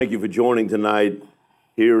thank you for joining tonight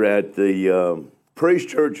here at the Praise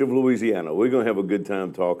Church of Louisiana. We're going to have a good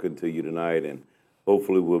time talking to you tonight, and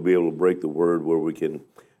hopefully we'll be able to break the word where we can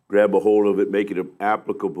grab a hold of it, make it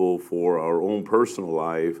applicable for our own personal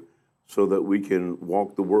life so that we can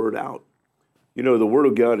walk the word out. You know, the word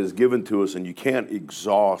of God is given to us, and you can't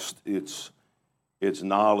exhaust its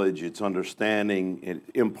knowledge, its understanding, its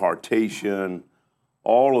impartation,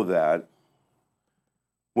 all of that.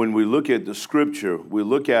 When we look at the scripture, we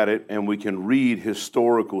look at it and we can read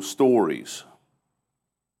historical stories.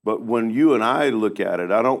 But when you and I look at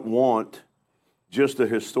it, I don't want just a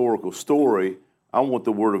historical story. I want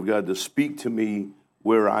the word of God to speak to me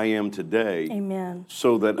where I am today. Amen.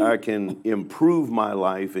 So that I can improve my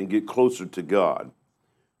life and get closer to God.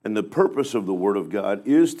 And the purpose of the word of God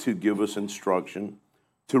is to give us instruction,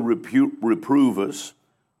 to reprove us,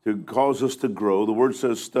 to cause us to grow. The word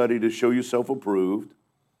says, study to show yourself approved,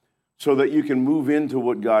 so that you can move into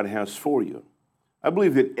what God has for you. I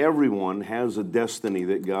believe that everyone has a destiny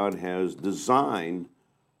that God has designed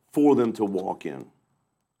for them to walk in.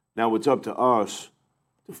 Now, it's up to us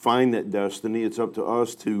to find that destiny. It's up to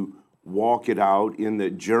us to walk it out in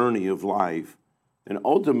that journey of life and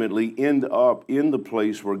ultimately end up in the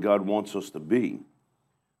place where God wants us to be.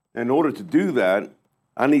 In order to do that,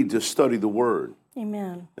 I need to study the Word.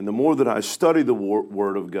 Amen. And the more that I study the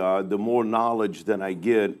Word of God, the more knowledge that I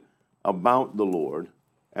get about the Lord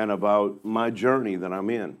and about my journey that I'm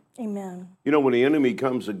in. Amen. You know, when the enemy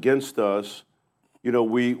comes against us, you know,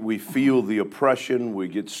 we feel the oppression, we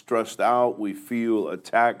get stressed out, we feel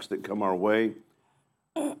attacks that come our way.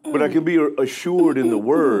 But I can be assured in the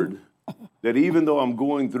Word that even though I'm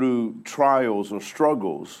going through trials or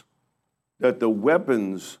struggles, that the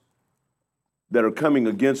weapons that are coming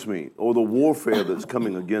against me or the warfare that's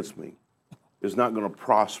coming against me is not going to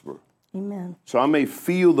prosper. Amen. So I may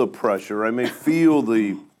feel the pressure, I may feel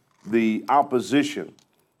the opposition,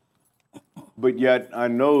 but yet I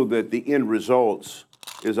know that the end results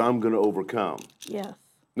is I'm going to overcome. Yes.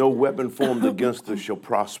 No weapon formed against us shall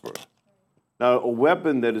prosper. Now, a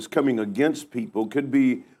weapon that is coming against people could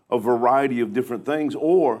be a variety of different things,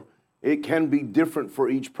 or it can be different for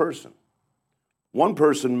each person. One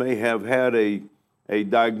person may have had a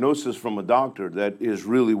diagnosis from a doctor that is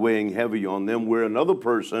really weighing heavy on them, where another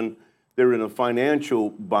person, they're in a financial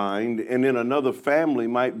bind, and then another family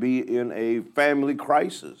might be in a family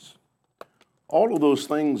crisis. All of those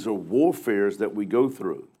things are warfares that we go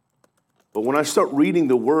through. But when I start reading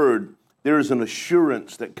the Word, there is an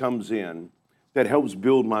assurance that comes in that helps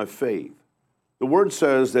build my faith. The Word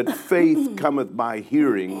says that faith cometh by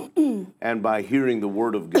hearing, and by hearing the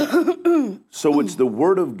Word of God. So it's the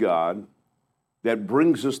Word of God that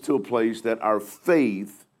brings us to a place that our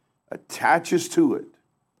faith attaches to it,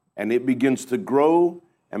 and it begins to grow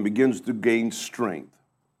and begins to gain strength.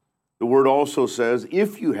 The Word also says,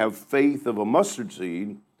 if you have faith of a mustard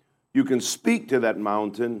seed, you can speak to that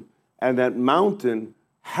mountain, and that mountain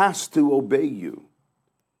has to obey you.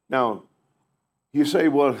 Now, you say,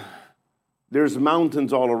 well, there's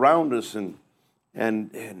mountains all around us and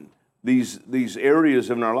these areas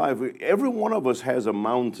in our life. Every one of us has a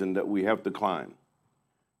mountain that we have to climb.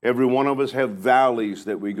 Every one of us have valleys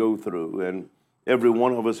that we go through, and every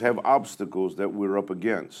one of us have obstacles that we're up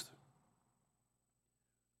against.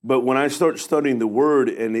 But when I start studying the Word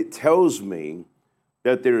and it tells me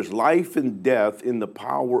that there's life and death in the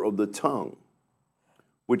power of the tongue,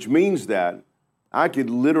 which means that I could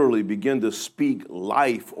literally begin to speak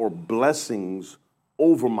life or blessings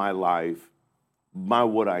over my life by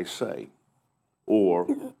what I say, or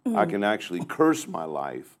I can actually curse my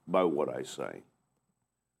life by what I say.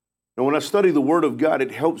 And when I study the Word of God,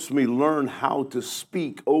 it helps me learn how to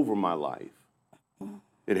speak over my life.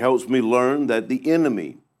 It helps me learn that the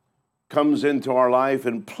enemy comes into our life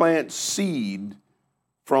and plants seed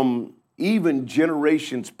from even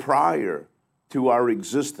generations prior to our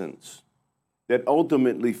existence that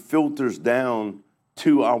ultimately filters down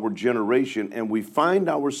to our generation, and we find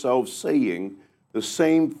ourselves saying the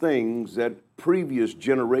same things that previous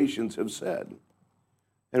generations have said.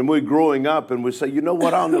 And we're growing up and we say, you know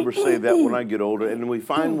what, I'll never say that when I get older. And we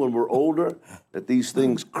find when we're older that these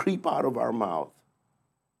things creep out of our mouth.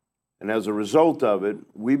 And as a result of it,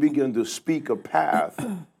 we begin to speak a path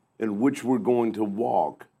in which we're going to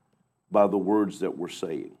walk by the words that we're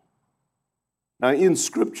saying. Now, in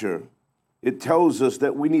Scripture, it tells us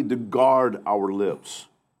that we need to guard our lips,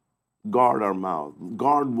 guard our mouth,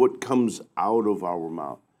 guard what comes out of our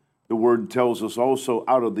mouth. The Word tells us also,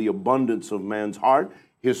 out of the abundance of man's heart,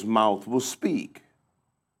 his mouth will speak.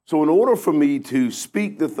 So in order for me to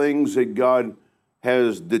speak the things that God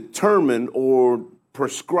has determined or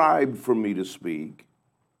prescribed for me to speak,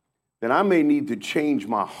 then I may need to change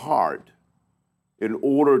my heart in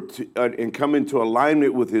order to and come into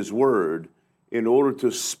alignment with his word in order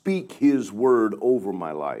to speak his word over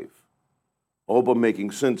my life. I hope I'm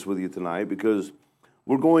making sense with you tonight, because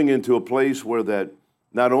we're going into a place where that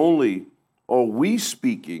not only are we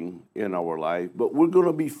speaking in our life, but we're going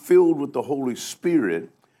to be filled with the Holy Spirit,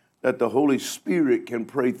 that the Holy Spirit can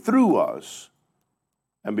pray through us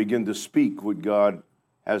and begin to speak what God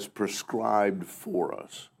has prescribed for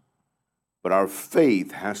us. But our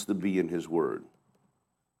faith has to be in his word.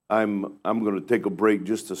 I'm going to take a break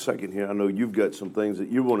just a second here. I know you've got some things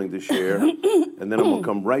that you're wanting to share, and then I'm going to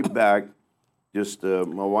come right back. Just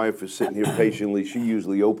my wife is sitting here patiently. She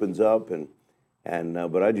usually opens up,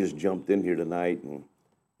 but I just jumped in here tonight,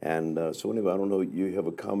 and so anyway, I don't know. You have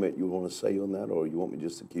a comment you want to say on that, or you want me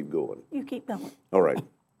just to keep going? You keep going. All right.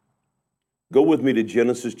 Go with me to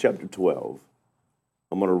Genesis chapter 12.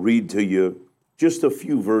 I'm going to read to you just a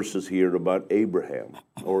few verses here about Abraham,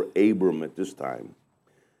 or Abram at this time.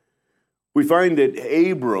 We find that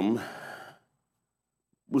Abram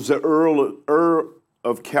was the Ur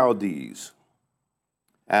of Chaldees,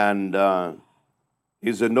 and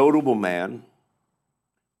he's a notable man.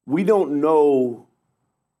 We don't know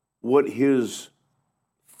what his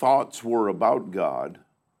thoughts were about God,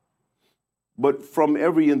 but from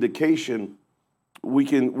every indication, we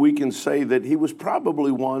can say that he was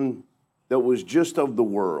probably one that was just of the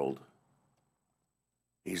world.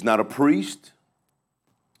 He's not a priest.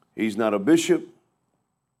 He's not a bishop.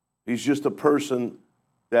 He's just a person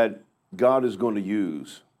that God is going to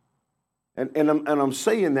use. And I'm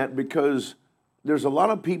saying that because there's a lot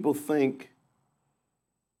of people think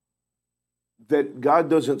that God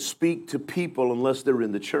doesn't speak to people unless they're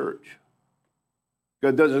in the church.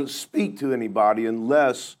 God doesn't speak to anybody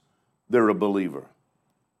unless they're a believer.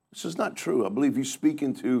 This is not true. I believe he's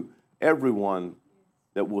speaking to everyone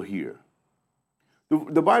that will hear.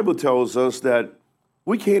 The Bible tells us that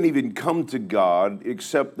we can't even come to God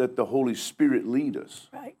except that the Holy Spirit lead us.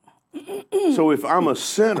 Right. So if I'm a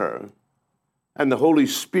sinner and the Holy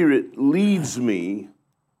Spirit leads me,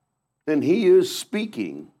 then he is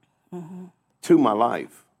speaking to my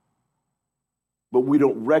life. But we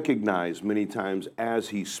don't recognize many times as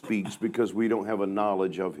he speaks because we don't have a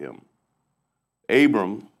knowledge of him.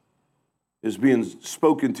 Abram is being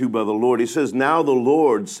spoken to by the Lord. He says, "Now the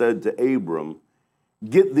Lord said to Abram,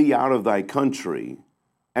 get thee out of thy country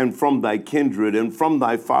and from thy kindred and from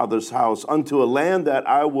thy father's house unto a land that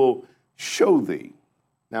I will show thee."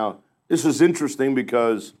 Now, this is interesting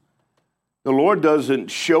because the Lord doesn't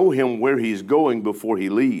show him where he's going before he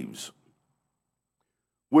leaves,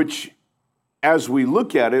 which, as we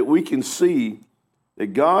look at it, we can see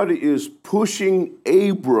that God is pushing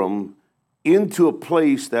Abram into a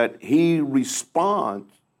place that he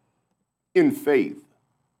responds in faith.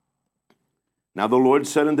 Now the Lord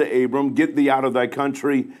said unto Abram, get thee out of thy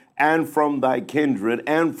country and from thy kindred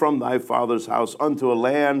and from thy father's house unto a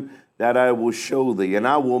land that I will show thee, and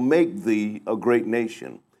I will make thee a great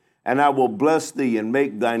nation, and I will bless thee and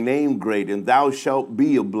make thy name great, and thou shalt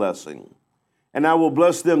be a blessing. And I will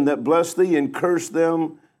bless them that bless thee, and curse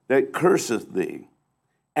them that curseth thee.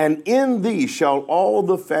 And in thee shall all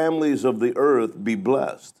the families of the earth be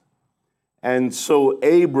blessed. And so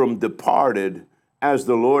Abram departed as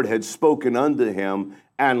the Lord had spoken unto him,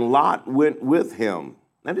 and Lot went with him.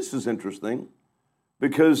 Now this is interesting,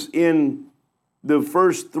 because in the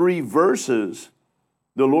first 3 verses,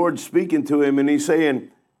 the Lord's speaking to him, and he's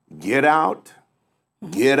saying, get out,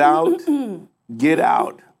 get out, get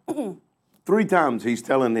out. 3 times he's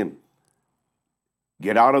telling him,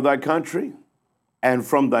 get out of thy country, and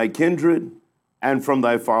from thy kindred, and from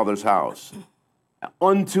thy father's house,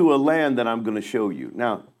 unto a land that I'm going to show you.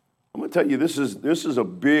 Now, I'm going to tell you, this is a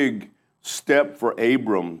big step for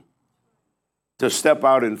Abram to step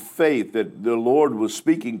out in faith, that the Lord was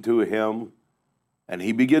speaking to him, and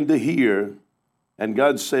he began to hear, and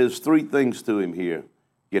God says 3 things to him here.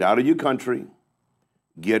 Get out of your country,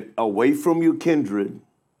 get away from your kindred,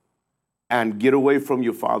 and get away from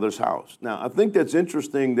your father's house. Now, I think that's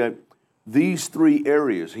interesting that these 3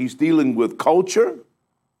 areas, he's dealing with culture,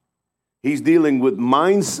 he's dealing with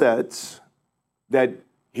mindsets that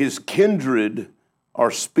his kindred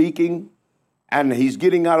are speaking, and he's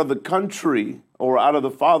getting out of the country or out of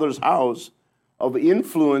the father's house of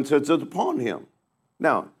influence that's upon him.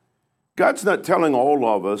 Now, God's not telling all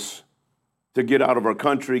of us to get out of our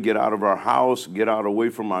country, get out of our house, get out away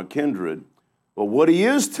from our kindred. But what he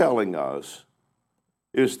is telling us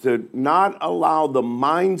is to not allow the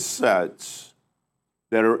mindsets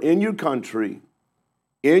that are in your country,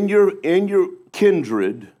 in your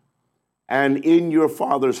kindred, and in your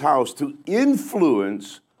father's house to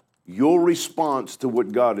influence your response to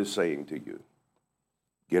what God is saying to you.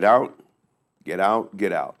 Get out, get out,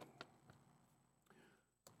 get out.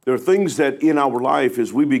 There are things that in our life,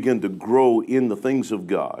 as we begin to grow in the things of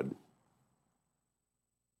God,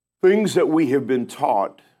 things that we have been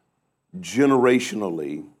taught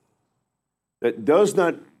generationally that does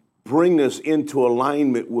not bring us into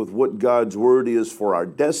alignment with what God's word is for our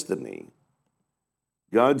destiny.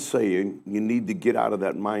 God's saying you need to get out of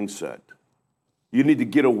that mindset. You need to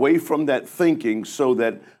get away from that thinking so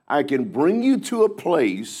that I can bring you to a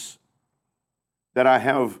place that I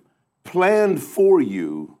have planned for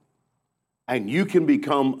you, and you can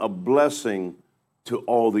become a blessing to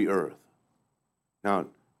all the earth. Now,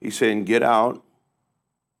 he's saying get out,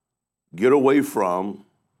 get away from,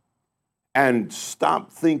 and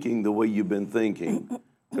stop thinking the way you've been thinking,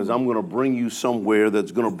 because I'm going to bring you somewhere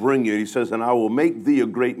that's going to bring you. He says, and I will make thee a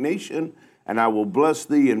great nation, and I will bless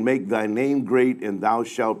thee and make thy name great, and thou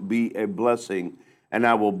shalt be a blessing. And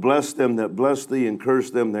I will bless them that bless thee and curse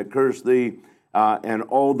them that curse thee, and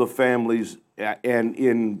all the families, and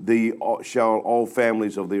in thee shall all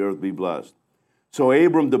families of the earth be blessed. So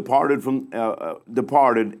Abram departed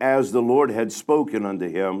as the Lord had spoken unto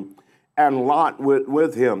him, and Lot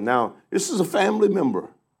with him. Now, this is a family member.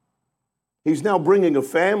 He's now bringing a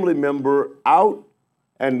family member out,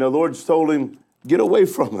 and the Lord's told him, get away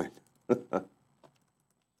from it.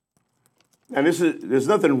 And there's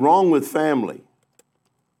nothing wrong with family,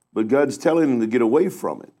 but God's telling him to get away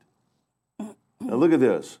from it. Now look at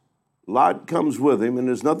this. Lot comes with him, and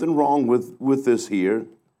there's nothing wrong with this here,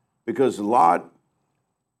 because Lot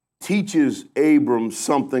teaches Abram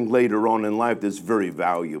something later on in life that's very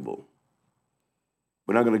valuable.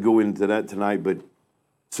 We're not going to go into that tonight, but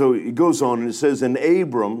so it goes on and it says, and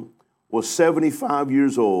Abram was 75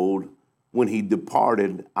 years old when he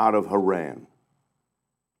departed out of Haran.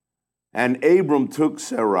 And Abram took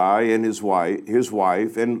Sarai and his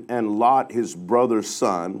wife, and Lot his brother's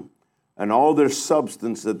son, and all their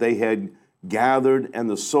substance that they had gathered, and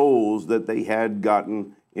the souls that they had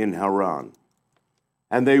gotten in Haran.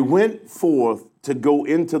 And they went forth to go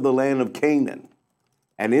into the land of Canaan.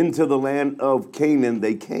 And into the land of Canaan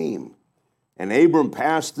they came. And Abram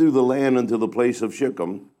passed through the land unto the place of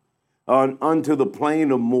Shechem, unto the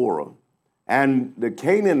plain of Moreh. And the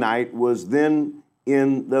Canaanite was then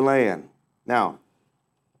in the land. Now,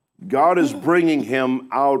 God is bringing him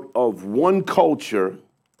out of one culture,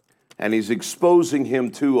 and he's exposing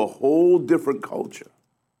him to a whole different culture.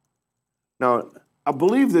 Now, I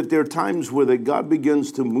believe that there are times where that God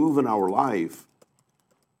begins to move in our life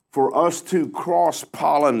for us to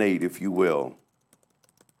cross-pollinate, if you will.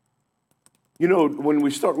 You know, when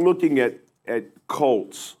we start looking at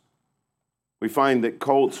cults, we find that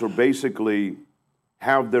cults are basically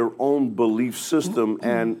have their own belief system,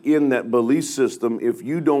 and in that belief system, if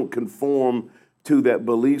you don't conform to that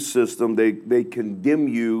belief system, they condemn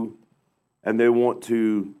you, and they want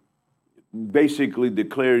to basically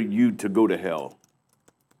declare you to go to hell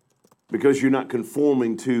because you're not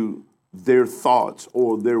conforming to their thoughts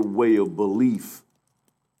or their way of belief.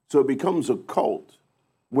 So it becomes a cult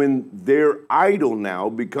when their idol now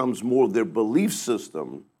becomes more their belief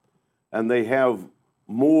system, and they have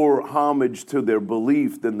more homage to their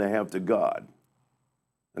belief than they have to God.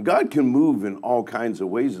 And God can move in all kinds of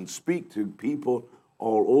ways and speak to people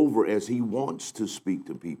all over as he wants to speak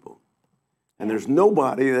to people. And there's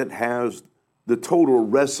nobody that has the total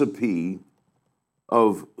recipe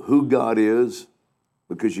of who God is,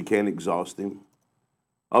 because you can't exhaust him,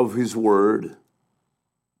 of his word.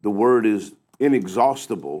 The word is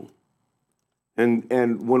inexhaustible.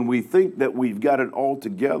 And when we think that we've got it all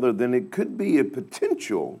together, then it could be a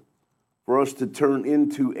potential for us to turn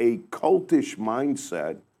into a cultish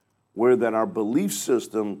mindset where that our belief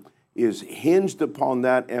system is hinged upon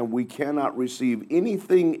that, and we cannot receive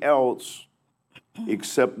anything else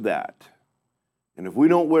except that. And if we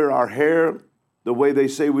don't wear our hair the way they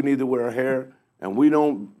say we need to wear our hair, and we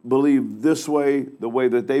don't believe this way, the way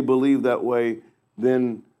that they believe that way,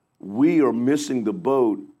 then we are missing the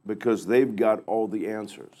boat because they've got all the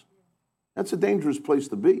answers. That's a dangerous place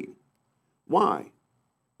to be. Why?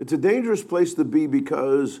 It's a dangerous place to be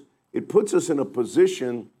because it puts us in a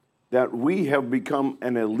position that we have become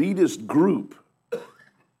an elitist group,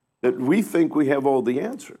 that we think we have all the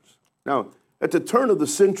answers. Now, at the turn of the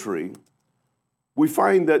century, we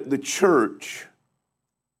find that the church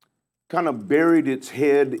kind of buried its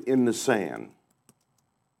head in the sand.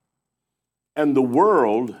 And the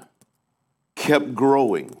world kept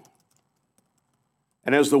growing.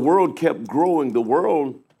 And as the world kept growing, the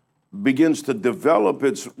world begins to develop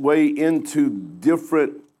its way into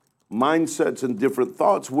different mindsets and different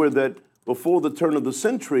thoughts where that before the turn of the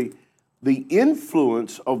century, the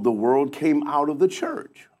influence of the world came out of the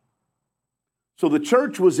church. So the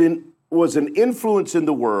church was an influence in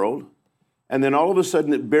the world, and then all of a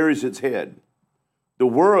sudden it buries its head. The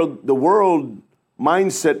world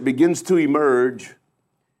mindset begins to emerge,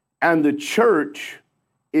 and the church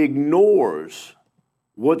ignores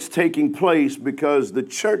what's taking place because the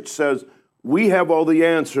church says, we have all the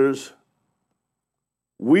answers,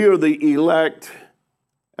 we are the elect,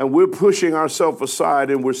 and we're pushing ourselves aside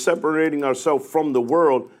and we're separating ourselves from the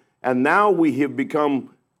world, and now we have become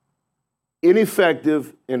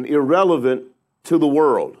ineffective and irrelevant to the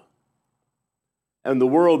world. And the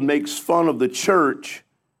world makes fun of the church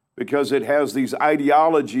because it has these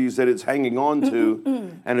ideologies that it's hanging on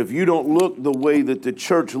to. And if you don't look the way that the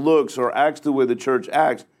church looks or acts the way the church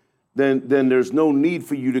acts, then there's no need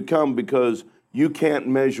for you to come because you can't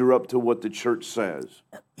measure up to what the church says.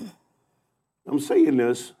 I'm saying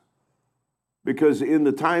this because in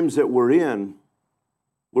the times that we're in,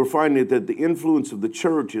 we're finding that the influence of the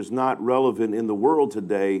church is not relevant in the world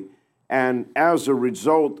today. And as a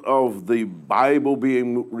result of the Bible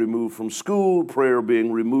being removed from school, prayer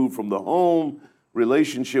being removed from the home,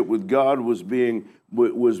 relationship with God was being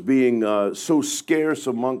so scarce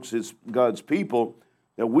amongst God's people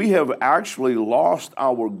that we have actually lost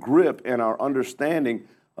our grip and our understanding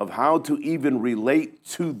of how to even relate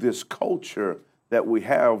to this culture that we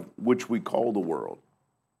have, which we call the world.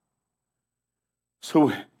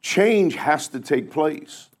 So change has to take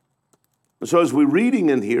place. So as we're reading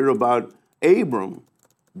in here about Abram,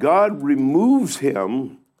 God removes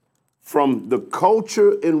him from the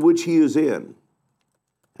culture in which he is in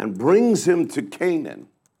and brings him to Canaan,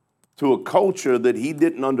 to a culture that he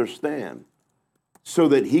didn't understand, so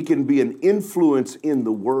that he can be an influence in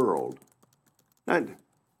the world. And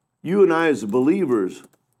you and I as believers,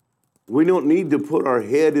 we don't need to put our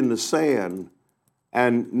head in the sand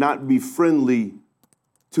and not be friendly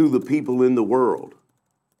to the people in the world,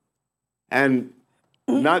 and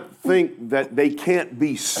not think that they can't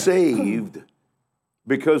be saved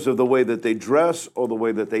because of the way that they dress or the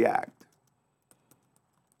way that they act.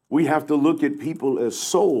 We have to look at people as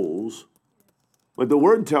souls, but the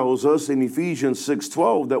word tells us in Ephesians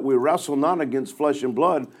 6:12 that we wrestle not against flesh and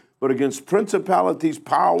blood, but against principalities,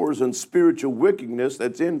 powers, and spiritual wickedness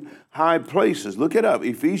that's in high places. Look it up,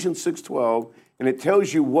 Ephesians 6:12, and it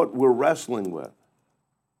tells you what we're wrestling with.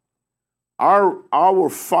 Our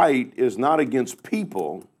fight is not against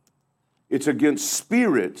people, it's against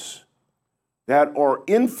spirits that are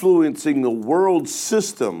influencing the world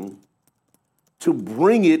system to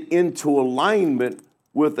bring it into alignment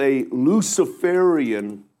with a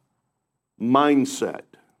Luciferian mindset.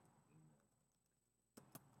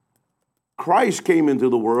 Christ came into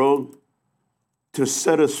the world to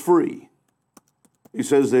set us free. He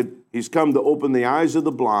says that he's come to open the eyes of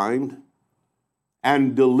the blind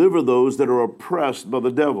and deliver those that are oppressed by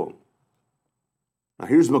the devil. Now,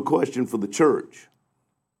 here's my question for the church.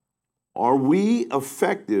 Are we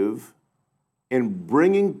effective in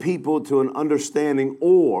bringing people to an understanding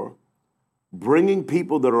or bringing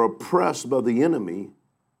people that are oppressed by the enemy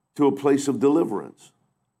to a place of deliverance,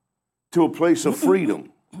 to a place of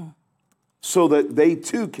freedom, so that they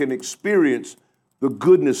too can experience the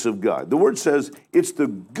goodness of God? The word says it's the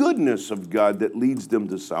goodness of God that leads them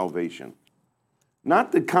to salvation.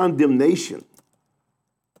 Not the condemnation.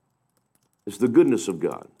 It's the goodness of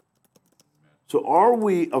God. So are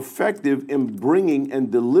we effective in bringing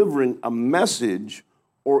and delivering a message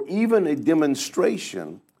or even a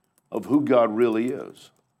demonstration of who God really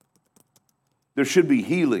is? There should be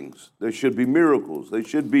healings. There should be miracles. There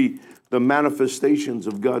should be the manifestations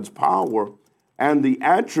of God's power and the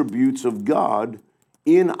attributes of God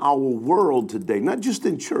in our world today. Not just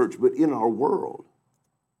in church, but in our world.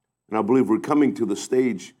 And I believe we're coming to the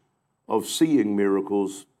stage of seeing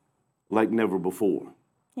miracles like never before.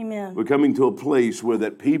 Amen. We're coming to a place where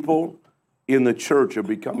that people in the church are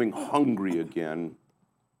becoming hungry again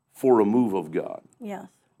for a move of God. Yes.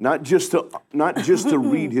 Not just to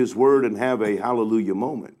read his word and have a hallelujah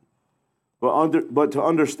moment, but to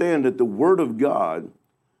understand that the word of God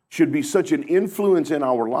should be such an influence in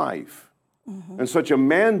our life and such a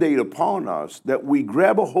mandate upon us that we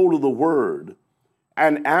grab a hold of the word,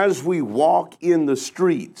 and as we walk in the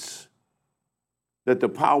streets, that the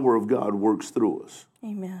power of God works through us.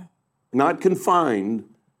 Amen. Not confined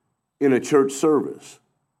in a church service,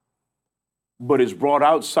 but is brought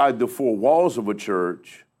outside the four walls of a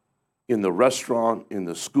church, in the restaurant, in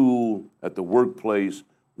the school, at the workplace,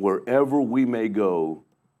 wherever we may go,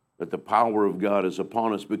 that the power of God is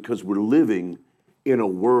upon us, because we're living in a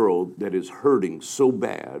world that is hurting so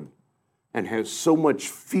bad and has so much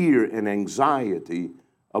fear and anxiety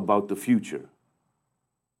about the future.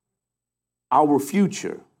 Our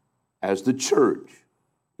future as the church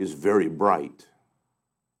is very bright.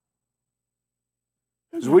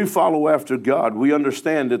 As we follow after God, we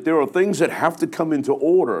understand that there are things that have to come into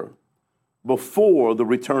order before the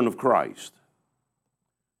return of Christ.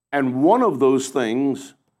 And one of those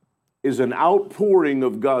things is an outpouring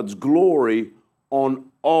of God's glory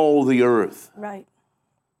on all the earth. Right.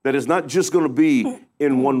 That is not just going to be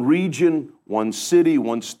in one region, one city,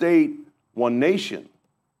 one state, one nation.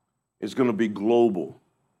 It's going to be global.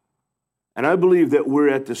 And I believe that we're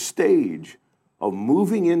at the stage of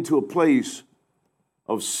moving into a place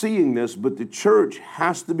of seeing this, but the church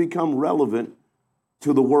has to become relevant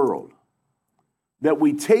to the world. That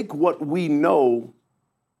we take what we know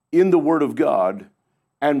in the Word of God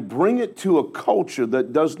and bring it to a culture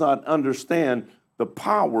that does not understand the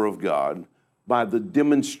power of God by the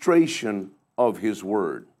demonstration of His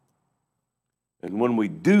Word. And when we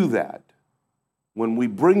do that, when we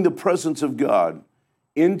bring the presence of God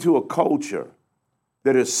into a culture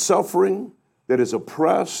that is suffering, that is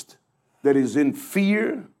oppressed, that is in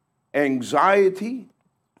fear, anxiety,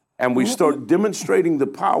 and we start demonstrating the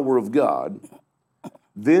power of God,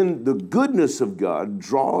 then the goodness of God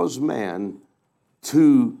draws man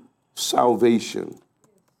to salvation.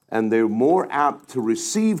 And they're more apt to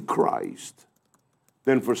receive Christ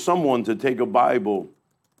than for someone to take a Bible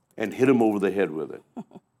and hit him over the head with it.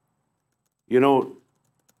 You know,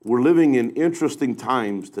 we're living in interesting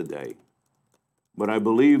times today, but I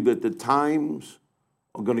believe that the times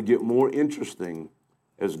are going to get more interesting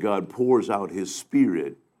as God pours out His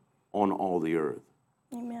Spirit on all the earth.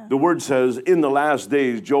 Amen. The Word says, in the last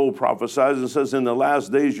days, Joel prophesies and says, in the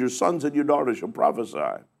last days, your sons and your daughters shall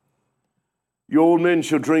prophesy. Your old men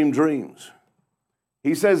shall dream dreams.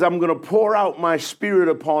 He says, I'm going to pour out my Spirit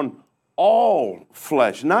upon all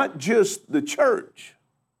flesh, not just the church.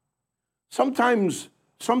 Sometimes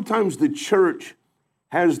the church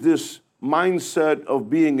has this mindset of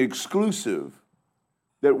being exclusive,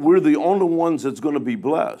 that we're the only ones that's going to be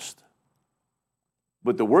blessed.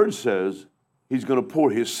 But the Word says He's going to pour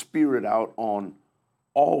His Spirit out on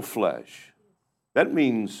all flesh. That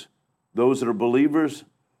means those that are believers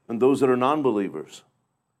and those that are non-believers.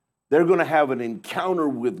 They're going to have an encounter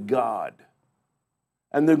with God,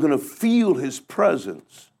 and they're going to feel His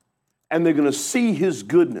presence, and they're going to see His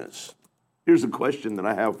goodness. Here's a question that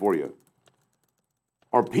I have for you.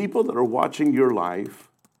 Are people that are watching your life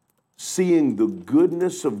seeing the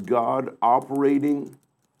goodness of God operating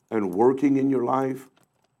and working in your life,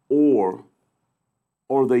 or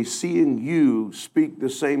are they seeing you speak the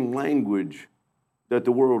same language that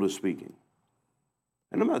the world is speaking?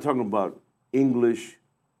 And I'm not talking about English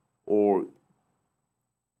or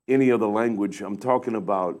any other language. I'm talking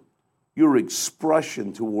about your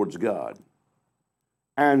expression towards God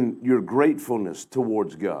and your gratefulness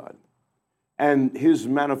towards God and His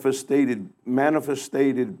manifested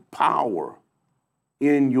power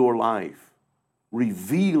in your life,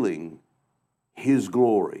 revealing His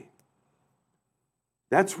glory.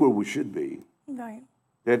 That's where we should be. Right.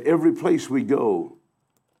 That every place we go,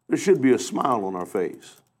 there should be a smile on our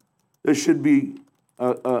face. There should be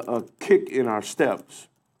a kick in our steps.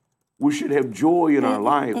 We should have joy in our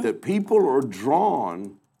life, that people are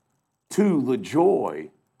drawn to the joy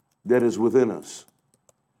that is within us.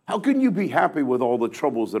 How can you be happy with all the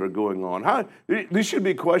troubles that are going on? These should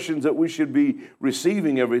be questions that we should be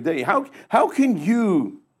receiving every day. How can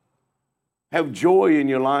you have joy in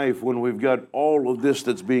your life when we've got all of this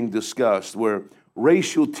that's being discussed, where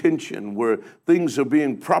racial tension, where things are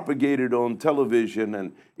being propagated on television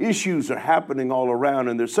and issues are happening all around,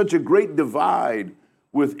 and there's such a great divide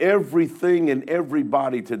with everything and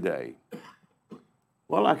everybody today?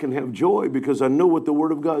 Well, I can have joy because I know what the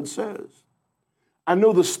Word of God says. I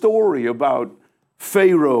know the story about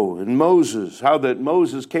Pharaoh and Moses, how that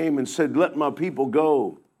Moses came and said, let my people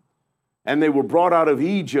go. And they were brought out of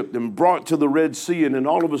Egypt and brought to the Red Sea. And then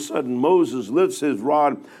all of a sudden, Moses lifts his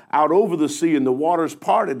rod out over the sea and the waters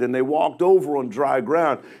parted and they walked over on dry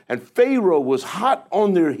ground. And Pharaoh was hot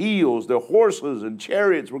on their heels. Their horses and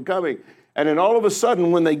chariots were coming. And then all of a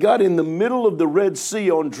sudden, when they got in the middle of the Red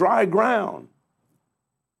Sea on dry ground,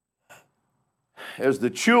 as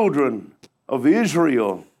the children of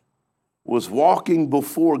Israel was walking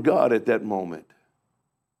before God at that moment,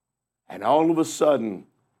 and all of a sudden,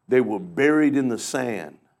 they were buried in the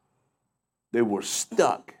sand. They were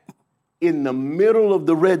stuck in the middle of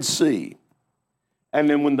the Red Sea. And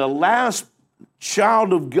then when the last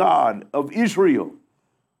child of God, of Israel,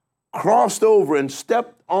 crossed over and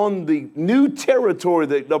stepped on the new territory,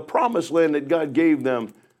 the promised land that God gave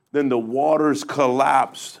them, then the waters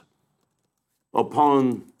collapsed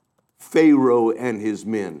upon Pharaoh and his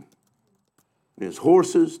men. His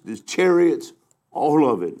horses, his chariots, all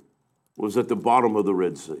of it was at the bottom of the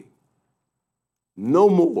Red Sea. No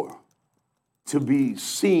more to be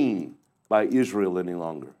seen by Israel any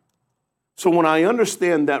longer. So when I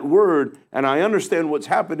understand that word and I understand what's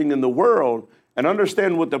happening in the world and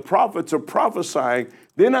understand what the prophets are prophesying,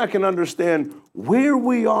 then I can understand where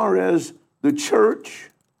we are as the church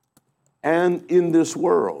and in this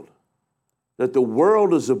world. That the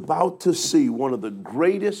world is about to see one of the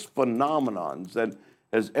greatest phenomenons that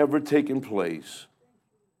has ever taken place.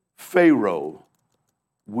 Pharaoh,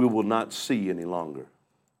 we will not see any longer,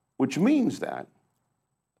 which means that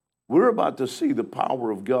we're about to see the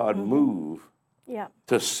power of God move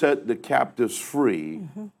to set the captives free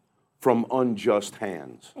from unjust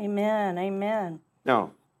hands. Amen, amen.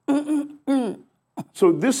 Now,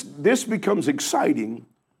 so this becomes exciting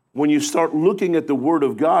when you start looking at the Word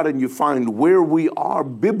of God and you find where we are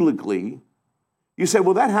biblically. You say,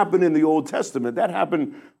 well, that happened in the Old Testament. That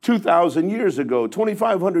happened 2,000 years ago,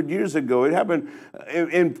 2,500 years ago. It happened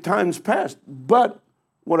in times past. But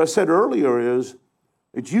what I said earlier is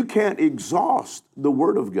that you can't exhaust the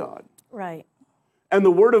Word of God. Right. And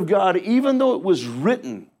the Word of God, even though it was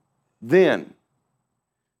written then,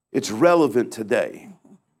 it's relevant today.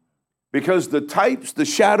 Because the types, the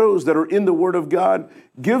shadows that are in the Word of God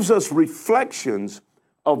gives us reflections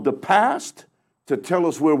of the past to tell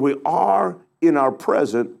us where we are in our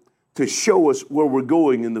present, to show us where we're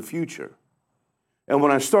going in the future. And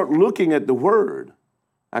when I start looking at the Word,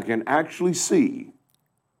 I can actually see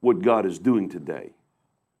what God is doing today.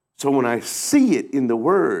 So when I see it in the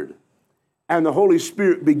Word and the Holy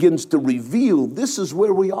Spirit begins to reveal this is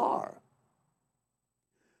where we are,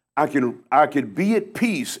 I could be at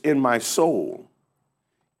peace in my soul.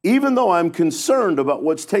 Even though I'm concerned about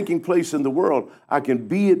what's taking place in the world, I can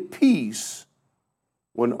be at peace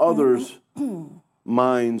when others'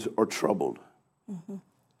 minds are troubled.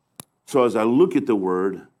 So as I look at the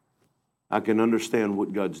Word, I can understand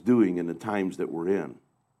what God's doing in the times that we're in.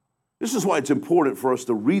 This is why it's important for us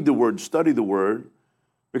to read the Word, study the Word,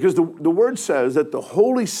 because the Word says that the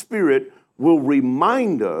Holy Spirit will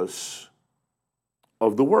remind us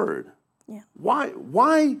of the Word. Yeah.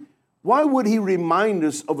 Why would He remind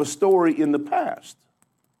us of a story in the past?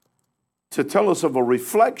 To tell us of a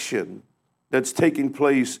reflection that's taking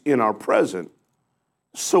place in our present,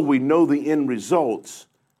 so we know the end results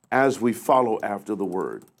as we follow after the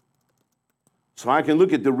Word. So I can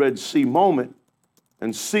look at the Red Sea moment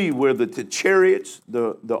and see where the chariots,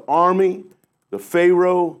 the army, the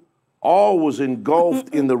Pharaoh, all was engulfed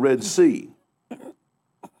in the Red Sea.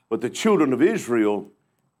 But the children of Israel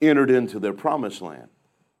entered into their promised land.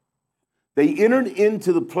 They entered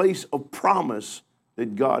into the place of promise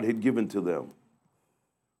that God had given to them.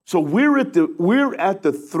 So we're at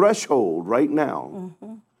the threshold right now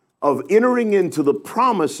of entering into the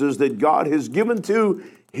promises that God has given to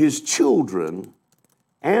His children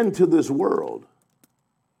and to this world.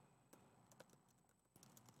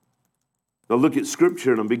 Now look at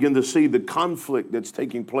Scripture and begin to see the conflict that's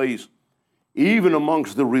taking place even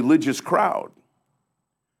amongst the religious crowd.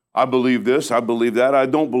 I believe this, I believe that, I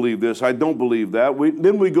don't believe this, I don't believe that.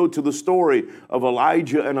 Then we go to the story of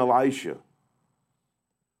Elijah and Elisha,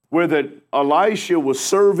 where that Elisha was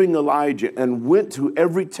serving Elijah and went to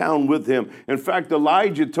every town with him. In fact,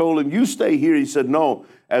 Elijah told him, you stay here. He said, no,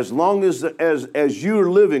 as long as you're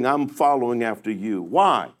living, I'm following after you.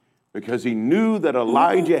 Why? Because he knew that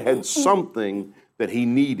Elijah had something that he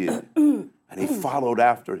needed, and he followed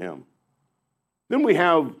after him. Then we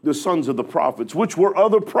have the sons of the prophets, which were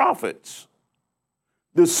other prophets.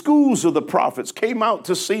 The schools of the prophets came out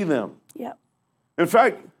to see them. Yep. In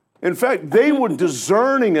fact, they were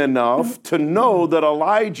discerning enough to know that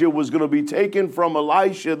Elijah was going to be taken from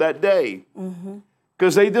Elisha that day.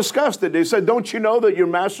 Because they discussed it. They said, don't you know that your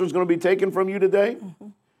master is going to be taken from you today?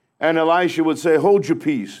 And Elisha would say, hold your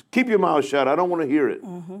peace. Keep your mouth shut. I don't want to hear it.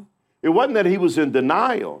 It wasn't that he was in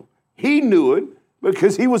denial. He knew it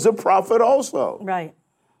because he was a prophet also. Right.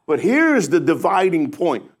 But here's the dividing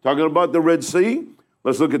point. Talking about the Red Sea,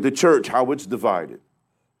 let's look at the church, how it's divided.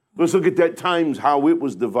 Let's look at that times how it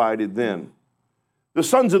was divided then. The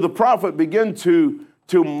sons of the prophet began to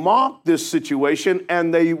mock this situation,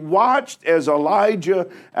 and they watched as Elijah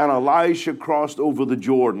and Elisha crossed over the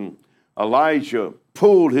Jordan. Elijah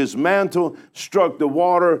pulled his mantle, struck the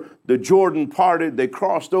water, the Jordan parted, they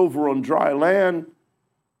crossed over on dry land.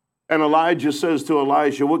 And Elijah says to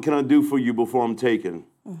Elisha, what can I do for you before I'm taken?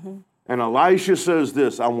 And Elisha says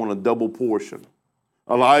this, I want a double portion.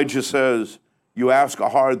 Elijah says, You ask a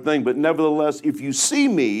hard thing, but nevertheless, if you see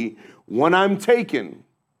me when I'm taken,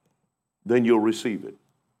 then you'll receive it.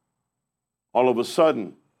 All of a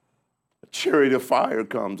sudden, a chariot of fire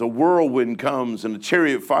comes, a whirlwind comes, and a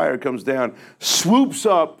chariot of fire comes down, swoops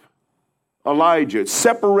up Elijah,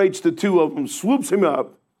 separates the two of them, swoops him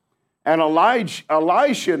up, and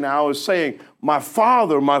Elisha now is saying, my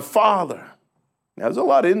father, my father. There's a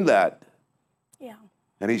lot in that. Yeah.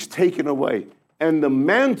 And he's taken away. And the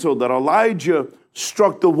mantle that Elijah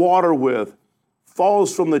struck the water with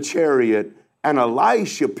falls from the chariot, and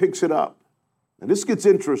Elisha picks it up. And this gets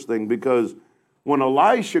interesting because when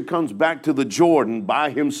Elisha comes back to the Jordan by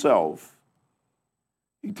himself,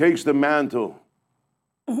 he takes the mantle.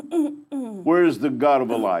 Where's the God of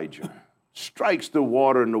Elijah? Strikes the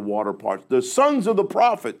water and the water parts. The sons of the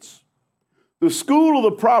prophets, the school of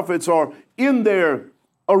the prophets are in their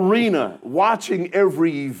arena watching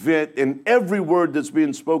every event and every word that's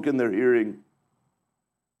being spoken they're hearing.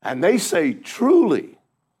 And they say, truly,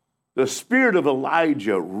 the spirit of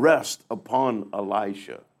Elijah rests upon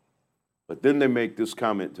Elisha. But then they make this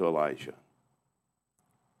comment to Elisha.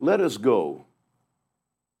 Let us go,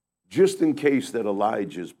 just in case that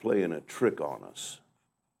Elijah's playing a trick on us.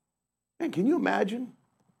 And can you imagine?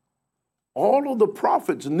 All of the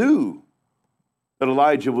prophets knew that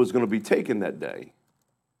Elijah was going to be taken that day.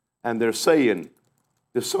 And they're saying,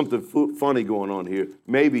 there's something funny going on here.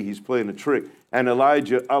 Maybe he's playing a trick. And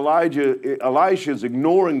Elisha is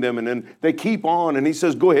ignoring them, and then they keep on, and he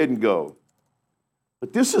says, go ahead and go.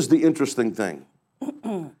 But this is the interesting thing.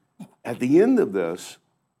 At the end of this,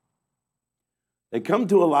 they come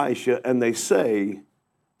to Elisha and they say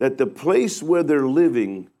that the place where they're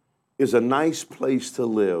living is a nice place to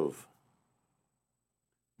live.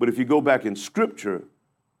 But if you go back in Scripture,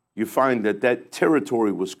 you find that that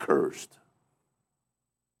territory was cursed.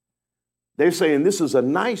 They're saying this is a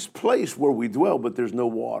nice place where we dwell, but there's no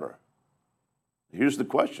water. Here's the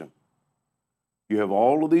question. You have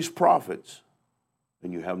all of these prophets,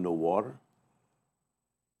 and you have no water?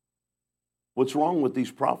 What's wrong with these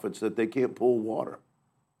prophets that they can't pull water?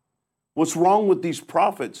 What's wrong with these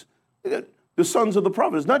prophets? The sons of the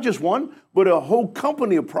prophets, not just one, but a whole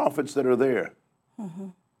company of prophets that are there. Mm-hmm.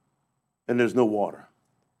 And there's no water.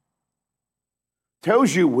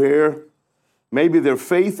 Tells you where maybe their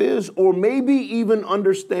faith is, or maybe even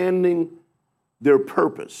understanding their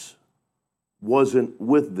purpose wasn't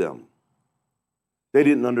with them. They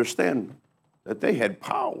didn't understand that they had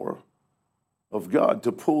power of God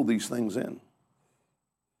to pull these things in.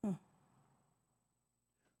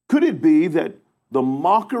 Could it be that the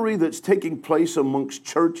mockery that's taking place amongst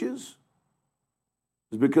churches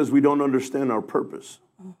is because we don't understand our purpose?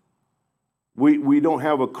 We don't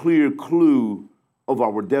have a clear clue of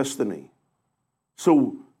our destiny.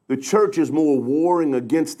 So the church is more warring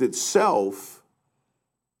against itself,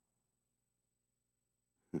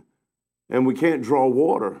 and we can't draw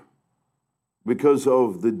water because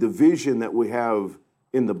of the division that we have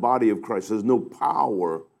in the body of Christ. There's no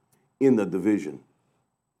power in the division.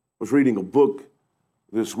 I was reading a book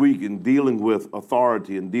this week in dealing with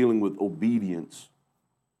authority and dealing with obedience.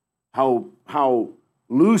 How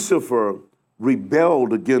Lucifer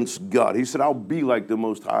rebelled against God. He said, I'll be like the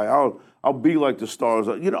Most High. I'll be like the stars.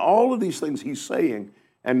 You know, all of these things he's saying.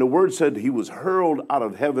 And the word said he was hurled out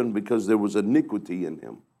of heaven because there was iniquity in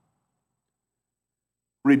him.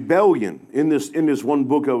 Rebellion, in this one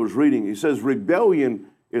book I was reading, he says rebellion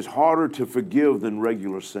is harder to forgive than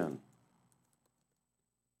regular sin.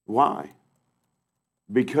 Why?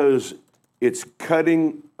 Because it's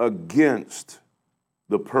cutting against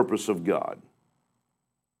the purpose of God.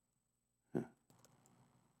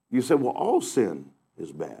 You say, well, all sin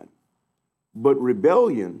is bad. But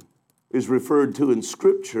rebellion is referred to in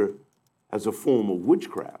Scripture as a form of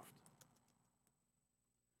witchcraft.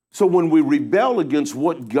 So when we rebel against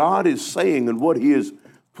what God is saying and what he has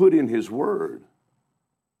put in his word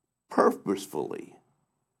purposefully,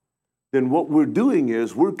 then what we're doing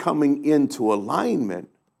is we're coming into alignment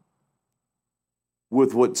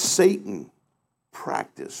with what Satan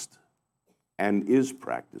practiced and is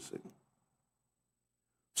practicing.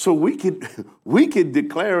 So we could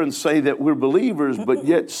declare and say that we're believers, but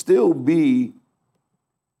yet still be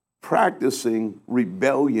practicing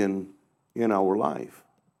rebellion in our life.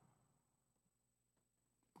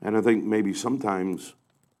 And I think maybe sometimes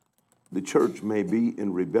the church may be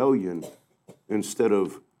in rebellion instead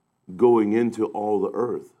of going into all the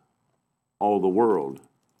earth, all the world,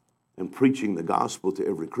 and preaching the gospel to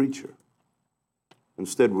every creature.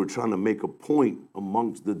 Instead, we're trying to make a point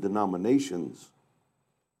amongst the denominations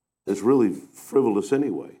that's really frivolous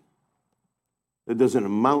anyway. It doesn't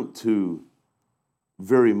amount to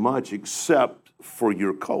very much except for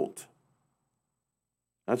your cult.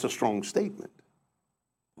 That's a strong statement.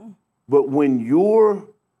 But when your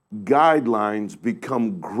guidelines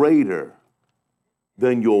become greater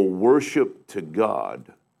than your worship to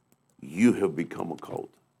God, you have become a cult.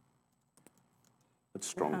 That's a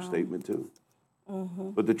strong statement too.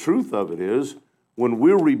 But the truth of it is, when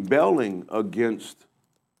we're rebelling against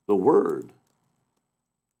the word,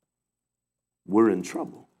 we're in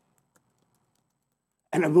trouble.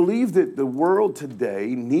 And I believe that the world today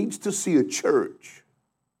needs to see a church.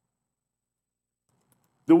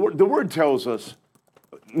 The word tells us,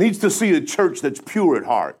 needs to see a church that's pure at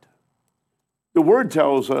heart. The word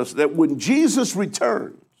tells us that when Jesus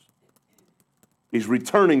returns, he's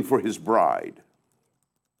returning for his bride.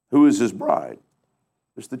 Who is his bride?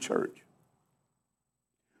 It's the church.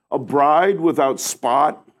 A bride without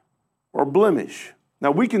spot or blemish.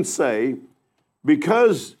 Now we can say,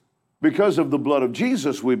 because of the blood of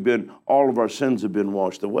Jesus, all of our sins have been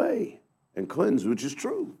washed away and cleansed, which is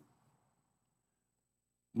true.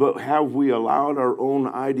 But have we allowed our own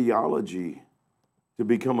ideology to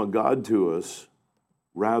become a God to us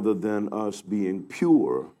rather than us being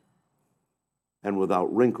pure and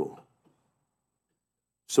without wrinkle?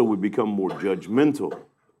 So we become more judgmental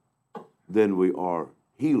than we are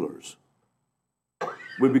healers.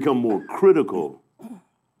 We become more critical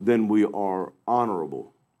than we are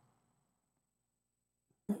honorable.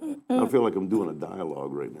 I feel like I'm doing a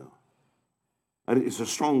dialogue right now. And it's a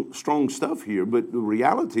strong stuff here, but the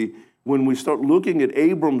reality, when we start looking at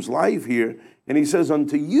Abram's life here, and he says,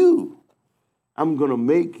 unto you, I'm going to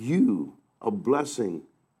make you a blessing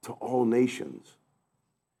to all nations.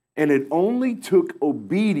 And it only took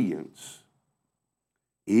obedience,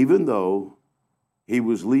 even though he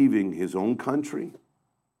was leaving his own country,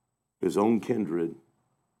 his own kindred,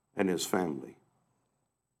 and his family.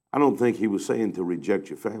 I don't think he was saying to reject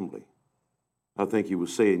your family. I think he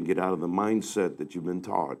was saying get out of the mindset that you've been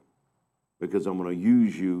taught, because I'm going to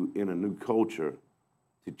use you in a new culture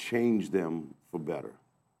to change them for better.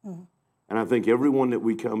 Mm-hmm. And I think everyone that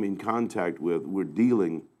we come in contact with, we're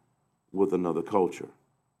dealing with another culture.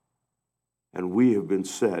 And we have been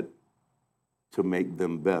set to make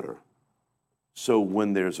them better. So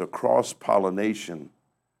when there's a cross-pollination,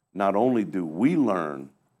 not only do we learn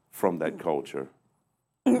from that culture,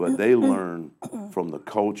 but they learn from the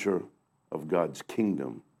culture of God's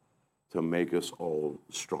kingdom to make us all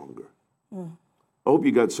stronger. I hope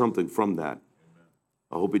you got something from that.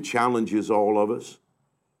 I hope it challenges all of us.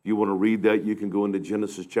 If you want to read that, you can go into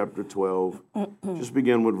Genesis chapter 12. Just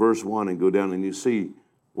begin with verse 1 and go down, and you see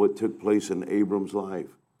what took place in Abram's life.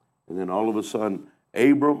 And then all of a sudden,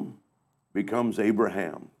 Abram becomes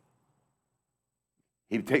Abraham.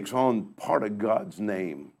 He takes on part of God's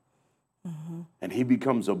name, and he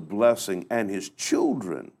becomes a blessing, and his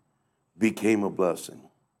children became a blessing.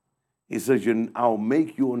 He says, I'll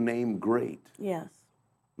make your name great. Yes.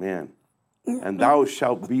 Man. And thou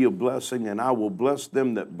shalt be a blessing, and I will bless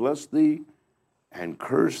them that bless thee, and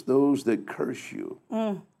curse those that curse you.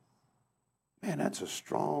 Man, that's a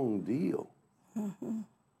strong deal.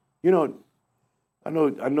 You know, I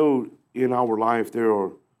know in our life there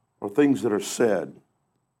are things that are said,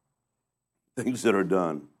 things that are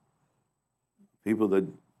done. People that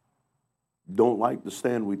don't like the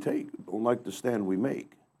stand we take, don't like the stand we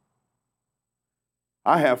make.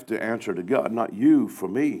 I have to answer to God, not you for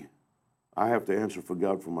me. I have to answer for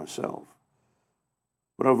God for myself.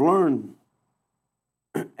 But I've learned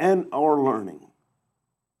and are learning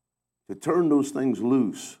to turn those things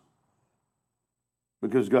loose,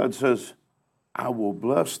 because God says, I will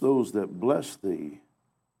bless those that bless thee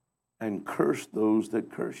and curse those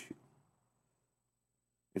that curse you.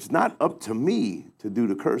 It's not up to me to do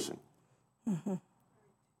the cursing.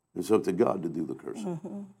 It's up to God to do the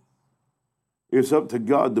cursing. It's up to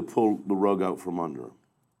God to pull the rug out from under him.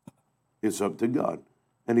 It's up to God.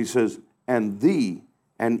 And he says, and thee,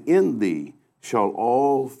 and in thee shall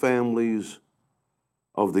all families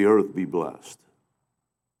of the earth be blessed.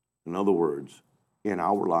 In other words, in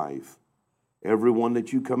our life, everyone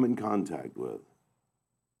that you come in contact with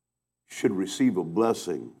should receive a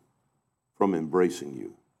blessing from embracing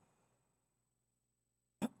you.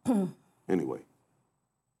 Anyway,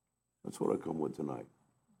 that's what I come with tonight.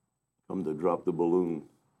 Come to drop the balloon.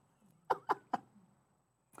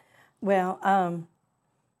 Well,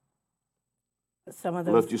 some of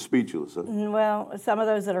those... Left you speechless, huh? Well, some of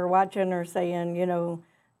those that are watching are saying,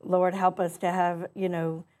 Lord, help us to have,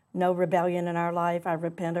 no rebellion in our life. I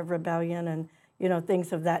repent of rebellion and,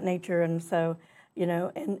 things of that nature. And so,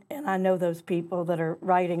 and I know those people that are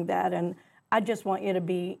writing that. And I just want you to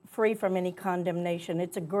be free from any condemnation.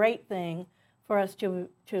 It's a great thing for us to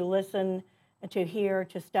listen and to hear,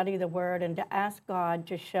 to study the Word, and to ask God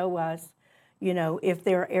to show us, if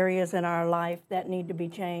there are areas in our life that need to be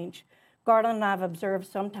changed. Garland and I have observed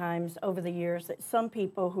sometimes over the years that some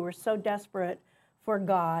people who are so desperate for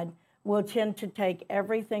God will tend to take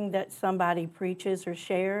everything that somebody preaches or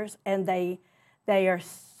shares, and they are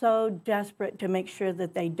so desperate to make sure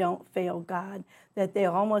that they don't fail God, that they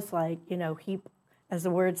almost heap, as the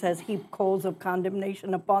word says, heap coals of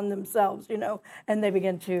condemnation upon themselves, and they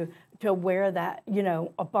begin to wear that,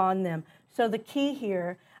 upon them. So the key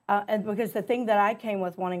here, and because the thing that I came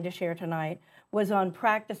with wanting to share tonight was on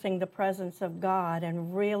practicing the presence of God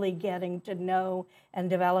and really getting to know and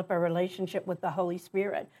develop a relationship with the Holy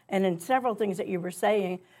Spirit. And in several things that you were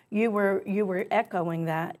saying, you were echoing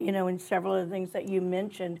that, in several of the things that you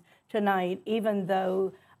mentioned tonight, even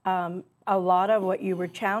though a lot of what you were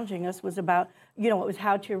challenging us was about, it was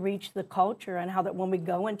how to reach the culture and how that when we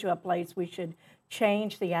go into a place, we should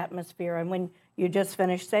change the atmosphere. And when you just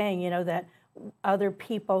finished saying, that other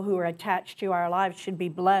people who are attached to our lives should be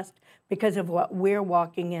blessed because of what we're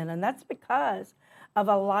walking in. And that's because of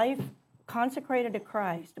a life consecrated to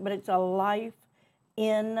Christ, but it's a life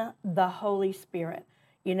in the Holy Spirit.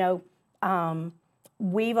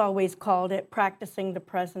 We've always called it practicing the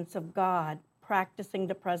presence of God, practicing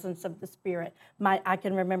the presence of the Spirit. I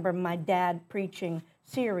can remember my dad preaching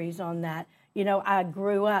series on that. I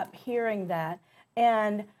grew up hearing that.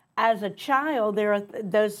 And as a child, there are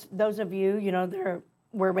those of you,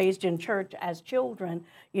 were raised in church as children,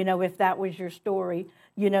 if that was your story,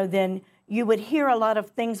 then you would hear a lot of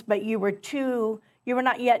things, but you were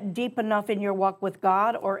not yet deep enough in your walk with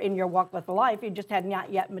God or in your walk with life. You just had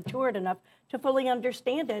not yet matured enough to fully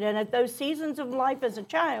understand it. And at those seasons of life as a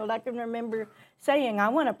child, I can remember saying, I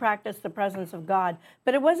want to practice the presence of God.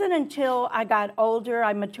 But it wasn't until I got older,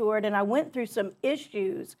 I matured, and I went through some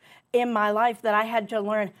issues in my life that I had to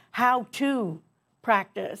learn how to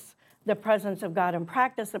practice the presence of God and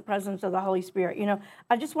practice the presence of the Holy Spirit.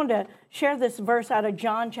 I just wanted to share this verse out of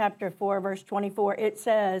John chapter 4, verse 24. It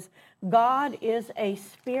says, God is a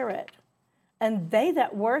spirit, and they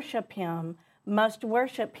that worship him must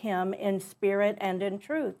worship him in spirit and in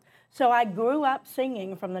truth. So I grew up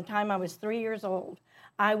singing from the time I was 3 years old.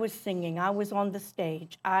 I was singing. I was on the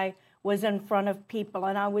stage. I was in front of people,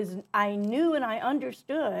 and I knew and I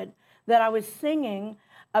understood that I was singing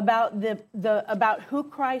about about who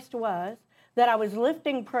Christ was, that I was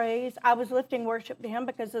lifting praise, I was lifting worship to him,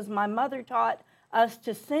 because as my mother taught us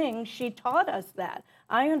to sing, she taught us that.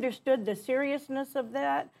 I understood the seriousness of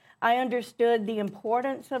that. I understood the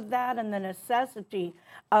importance of that and the necessity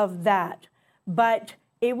of that. But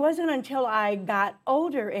it wasn't until I got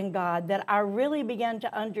older in God that I really began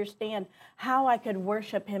to understand how I could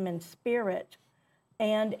worship him in spirit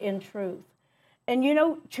and in truth. And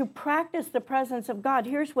to practice the presence of God,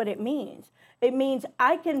 here's what it means. It means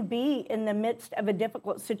I can be in the midst of a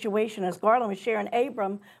difficult situation. As Garland was sharing,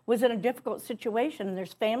 Abram was in a difficult situation. And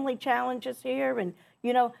there's family challenges here and,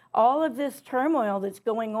 all of this turmoil that's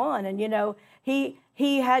going on. And,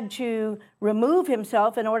 he had to remove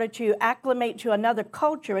himself in order to acclimate to another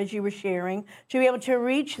culture, as you were sharing, to be able to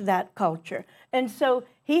reach that culture. And so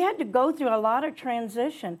he had to go through a lot of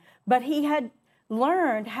transition, but he had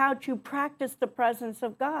learned how to practice the presence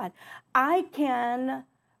of God. I can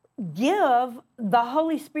give the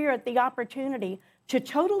Holy Spirit the opportunity to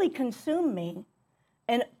totally consume me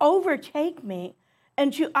and overtake me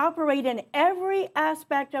and to operate in every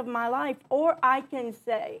aspect of my life. Or I can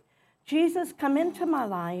say, Jesus, come into my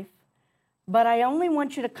life, but I only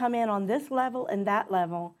want you to come in on this level and that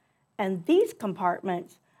level, and these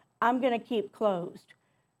compartments I'm going to keep closed.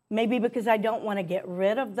 Maybe because I don't want to get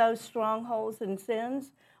rid of those strongholds and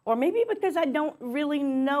sins, or maybe because I don't really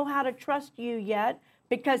know how to trust you yet,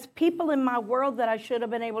 because people in my world that I should have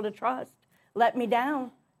been able to trust let me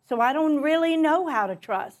down. So I don't really know how to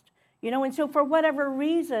trust. And so for whatever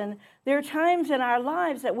reason, there are times in our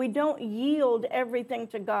lives that we don't yield everything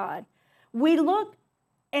to God. We look,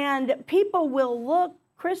 and people will look,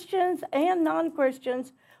 Christians and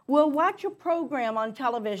non-Christians, will watch a program on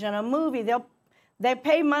television, a movie. They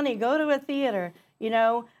pay money, go to a theater,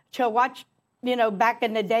 to watch, back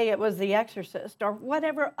in the day it was The Exorcist or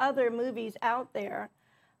whatever other movies out there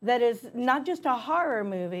that is not just a horror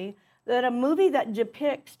movie, that a movie that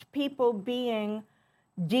depicts people being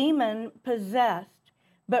demon-possessed.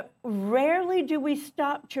 But rarely do we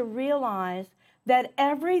stop to realize that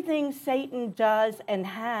everything Satan does and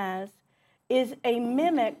has is a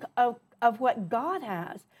mimic of what God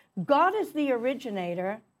has. God is the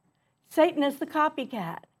originator. Satan is the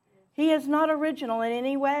copycat. He is not original in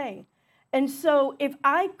any way. And so if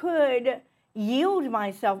I could yield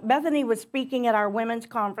myself. Bethany was speaking at our women's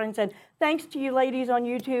conference, and thanks to you ladies on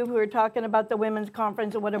YouTube who are talking about the women's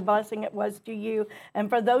conference and what a blessing it was to you. And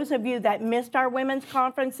for those of you that missed our women's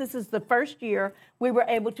conference, this is the first year we were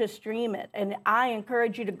able to stream it. And I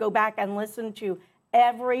encourage you to go back and listen to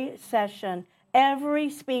every session. Every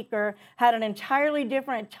speaker had an entirely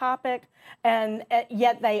different topic, and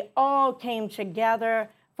yet they all came together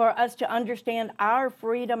for us to understand our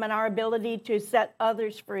freedom and our ability to set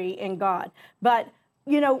others free in God. But,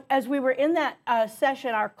 you know, as we were in that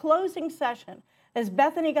session, our closing session, as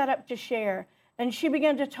Bethany got up to share, and she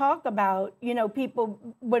began to talk about, you know, people,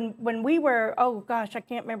 when we were, oh gosh, I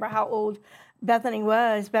can't remember how old Bethany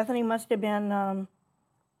was. Bethany must have been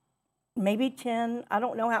maybe 10, I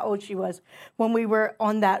don't know how old she was, when we were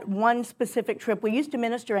on that one specific trip. We used to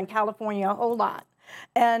minister in California a whole lot.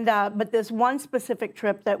 And but this one specific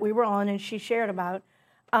trip that we were on, and she shared about,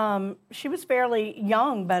 she was fairly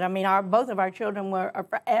young, but I mean, both of our children are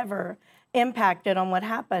forever impacted on what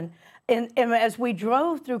happened. And as we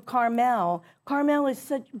drove through Carmel, Carmel is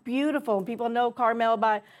such beautiful. People know Carmel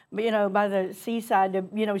by the seaside.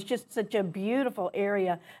 You know, it's just such a beautiful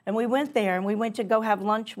area. And we went there, and we went to go have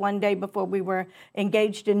lunch one day before we were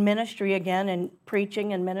engaged in ministry again and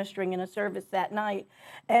preaching and ministering in a service that night.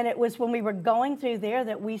 And it was when we were going through there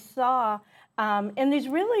that we saw in these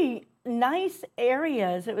really nice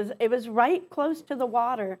areas. It was right close to the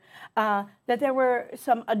water, that there were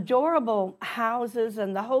some adorable houses,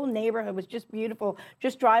 and the whole neighborhood was just beautiful.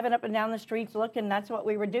 Just driving up and down the streets looking, that's what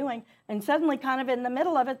we were doing. And suddenly, kind of in the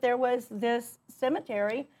middle of it, there was this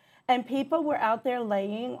cemetery, and people were out there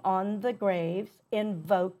laying on the graves,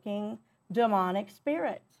 invoking demonic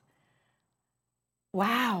spirits.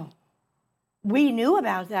 Wow. We knew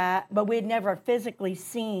about that, but we'd never physically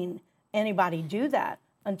seen anybody do that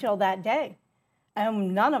until that day.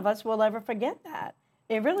 And none of us will ever forget that.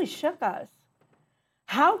 It really shook us.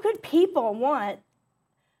 How could people want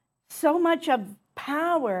so much of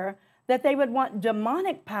power that they would want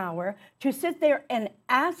demonic power to sit there and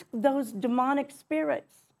ask those demonic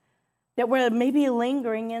spirits that were maybe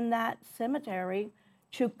lingering in that cemetery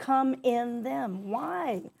to come in them?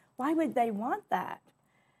 Why? Why would they want that?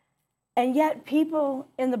 And yet people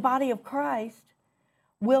in the body of Christ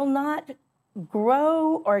will not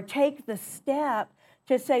grow or take the step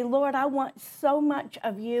to say, Lord, I want so much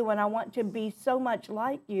of you, and I want to be so much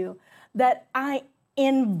like you, that I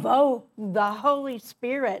invoke the Holy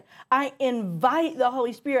Spirit. I invite the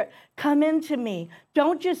Holy Spirit, come into me.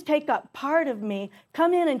 Don't just take up part of me.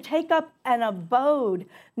 Come in and take up an abode,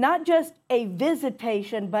 not just a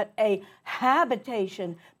visitation, but a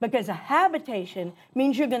habitation, because a habitation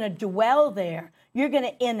means you're going to dwell there. You're going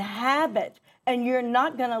to inhabit, and you're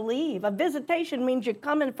not going to leave. A visitation means you're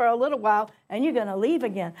coming for a little while and you're going to leave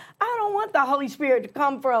again. I don't want the Holy Spirit to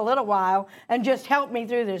come for a little while and just help me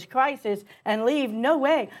through this crisis and leave. No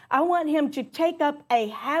way. I want him to take up a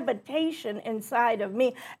habitation inside of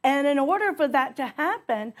me. And in order for that to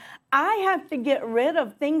happen, I have to get rid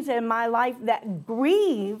of things in my life that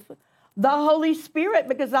grieve the Holy Spirit,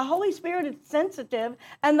 because the Holy Spirit is sensitive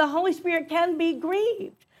and the Holy Spirit can be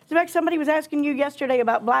grieved. In fact, somebody was asking you yesterday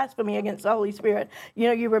about blasphemy against the Holy Spirit. You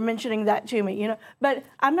know, you were mentioning that to me, you know. But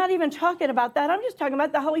I'm not even talking about that. I'm just talking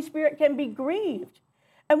about the Holy Spirit can be grieved.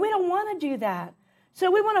 And we don't want to do that.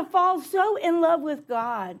 So we want to fall so in love with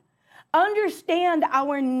God, understand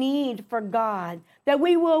our need for God, that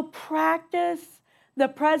we will practice the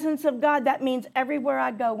presence of God. That means everywhere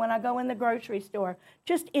I go, when I go in the grocery store,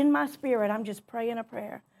 just in my spirit, I'm just praying a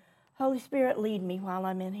prayer. Holy Spirit, lead me while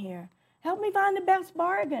I'm in here. Help me find the best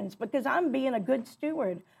bargains, because I'm being a good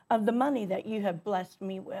steward of the money that you have blessed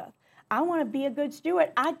me with. I want to be a good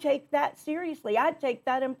steward. I take that seriously. I take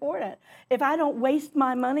that important. If I don't waste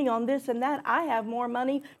my money on this and that, I have more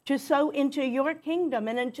money to sow into your kingdom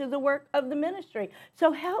and into the work of the ministry.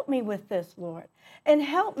 So help me with this, Lord. And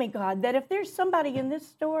help me, God, that if there's somebody in this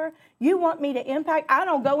store you want me to impact, I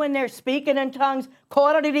don't go in there speaking in tongues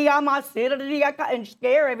and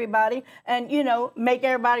scare everybody and, you know, make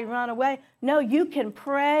everybody run away. No, you can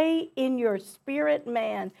pray in your spirit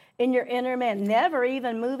man, in your inner man, never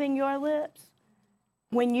even moving your lips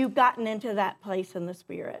when you've gotten into that place in the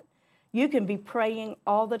spirit. You can be praying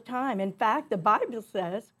all the time. In fact, the Bible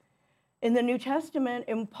says in the New Testament,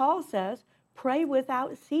 and Paul says, pray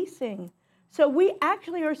without ceasing. So we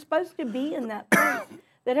actually are supposed to be in that place,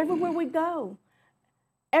 that everywhere we go,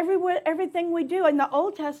 everything we do. In the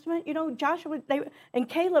Old Testament, you know, Joshua and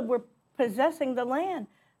Caleb were possessing the land.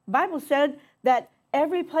 The Bible said that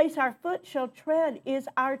every place our foot shall tread is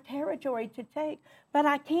our territory to take. But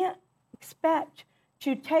I can't expect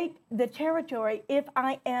to take the territory if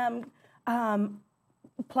I am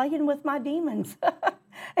playing with my demons,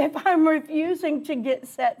 if I'm refusing to get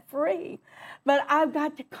set free. But I've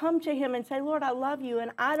got to come to him and say, Lord, I love you,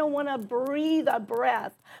 and I don't want to breathe a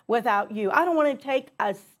breath without you. I don't want to take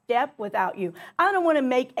a step without you. I don't want to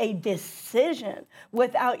make a decision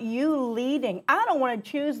without you leading. I don't want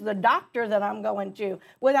to choose the doctor that I'm going to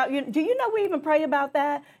without you. Do you know we even pray about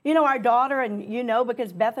that? You know, our daughter, and you know,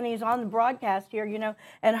 because Bethany's on the broadcast here, you know,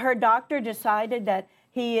 and her doctor decided that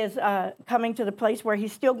he is coming to the place where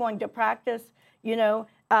he's still going to practice, you know,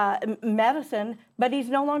 medicine, but he's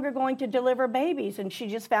no longer going to deliver babies. And she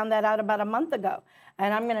just found that out about a month ago.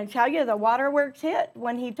 And I'm going to tell you, the waterworks hit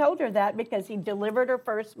when he told her that, because he delivered her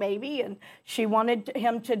first baby and she wanted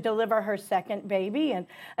him to deliver her second baby.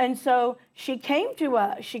 And so she came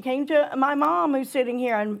to my mom, who's sitting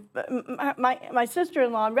here, and my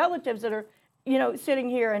sister-in-law and relatives that are, you know, sitting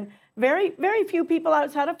here, and very, very few people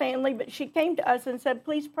outside of family, but she came to us and said,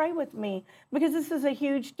 please pray with me, because this is a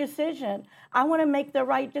huge decision. I want to make the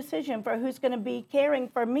right decision for who's going to be caring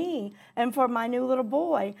for me and for my new little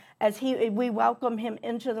boy as we welcome him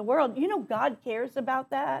into the world. You know, God cares about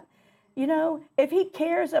that. You know, if he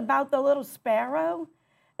cares about the little sparrow,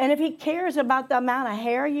 and if he cares about the amount of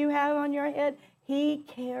hair you have on your head, he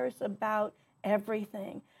cares about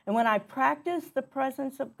everything. And when I practice the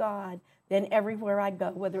presence of God, then everywhere I go,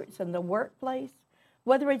 whether it's in the workplace,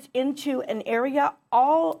 whether it's into an area,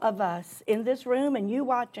 all of us in this room and you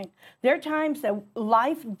watching, there are times that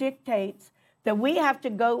life dictates that we have to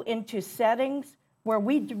go into settings where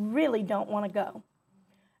we really don't want to go.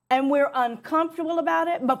 And we're uncomfortable about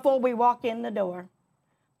it before we walk in the door.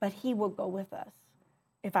 But he will go with us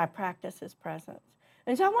if I practice his presence.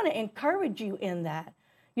 And so I want to encourage you in that.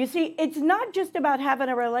 You see, it's not just about having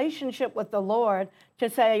a relationship with the Lord to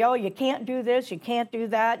say, oh, you can't do this, you can't do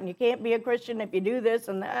that, and you can't be a Christian if you do this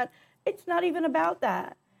and that. It's not even about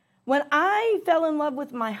that. When I fell in love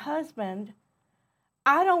with my husband,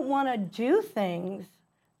 I don't want to do things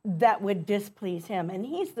that would displease him, and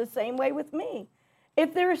he's the same way with me.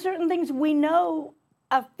 If there are certain things we know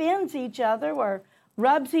offends each other or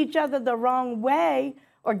rubs each other the wrong way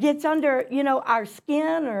or gets under, you know, our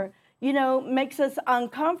skin or, you know, makes us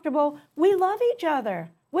uncomfortable, we love each other.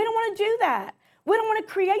 We don't want to do that. We don't want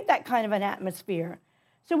to create that kind of an atmosphere.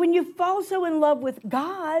 So when you fall so in love with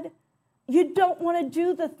God, you don't want to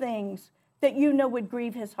do the things that you know would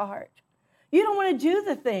grieve his heart. You don't want to do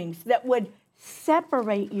the things that would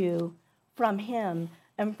separate you from him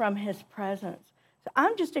and from his presence. So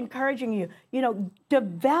I'm just encouraging you, you know,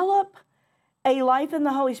 develop a life in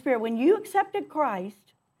the Holy Spirit. When you accepted Christ,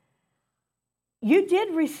 you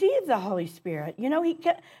did receive the Holy Spirit. You know,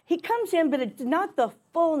 he comes in, but it's not the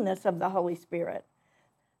fullness of the Holy Spirit.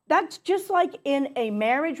 That's just like in a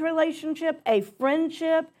marriage relationship, a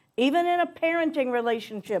friendship, even in a parenting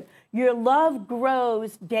relationship. Your love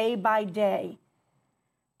grows day by day.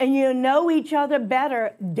 And you know each other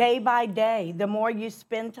better day by day, the more you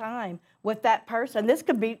spend time with that person. This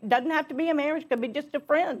doesn't have to be a marriage, could be just a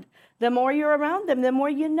friend. The more you're around them, the more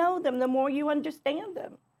you know them, the more you understand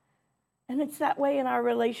them. And it's that way in our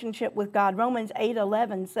relationship with God. Romans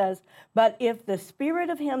 8:11 says, but if the spirit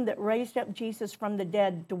of him that raised up Jesus from the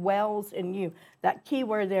dead dwells in you, that key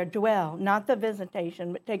word there, dwell, not the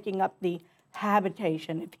visitation, but taking up the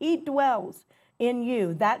habitation. If he dwells in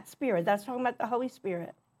you, that spirit, that's talking about the Holy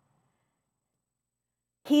Spirit,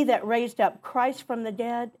 he that raised up Christ from the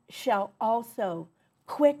dead shall also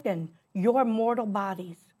quicken your mortal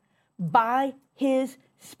bodies by his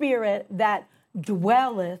spirit that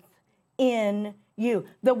dwelleth in you.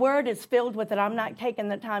 The word is filled with it. I'm not taking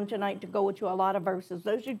the time tonight to go to a lot of verses.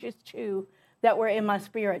 Those are just two that were in my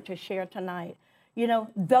spirit to share tonight. You know,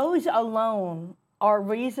 those alone are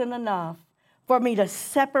reason enough for me to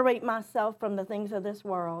separate myself from the things of this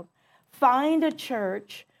world. Find a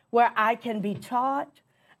church where I can be taught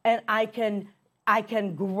and I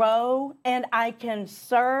can grow and I can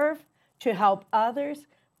serve to help others.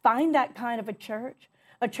 Find that kind of a church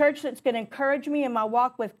that's going to encourage me in my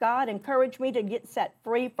walk with God, encourage me to get set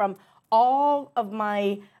free from all of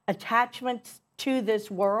my attachments to this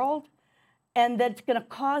world, and that's going to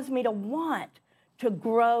cause me to want to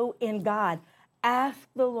grow in God. Ask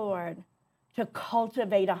the Lord to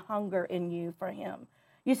cultivate a hunger in you for him.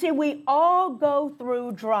 You see, we all go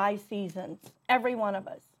through dry seasons, every one of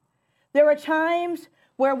us. There are times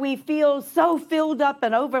where we feel so filled up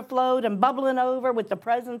and overflowed and bubbling over with the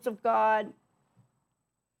presence of God.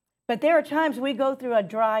 But there are times we go through a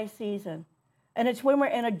dry season, and it's when we're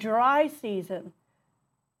in a dry season.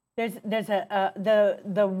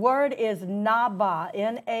 The word is naba,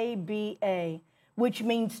 N-A-B-A, which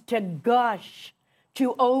means to gush,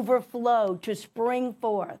 to overflow, to spring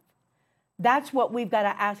forth. That's what we've got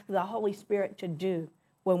to ask the Holy Spirit to do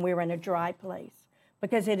when we're in a dry place,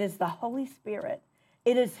 because it is the Holy Spirit.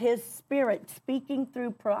 It is His Spirit speaking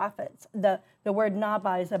through prophets. The word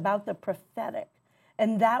Naba is about the prophetic.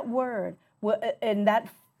 And that word, and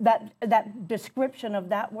that description of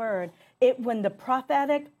that word, when the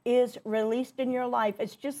prophetic is released in your life,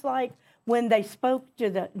 it's just like when they spoke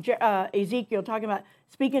to Ezekiel, talking about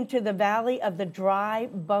speaking to the valley of the dry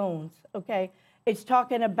bones, okay? It's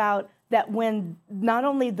talking about that when not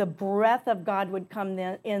only the breath of God would come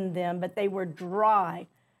in them, but they were dry,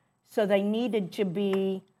 so they needed to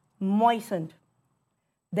be moistened.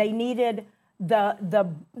 They needed the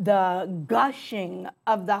gushing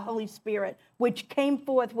of the Holy Spirit, which came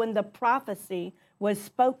forth when the prophecy was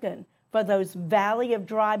spoken for those valley of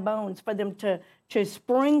dry bones, for them to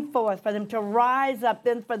spring forth, for them to rise up,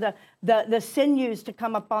 then for the sinews to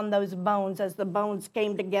come upon those bones as the bones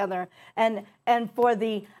came together, and for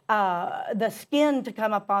the skin to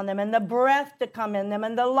come upon them, and the breath to come in them,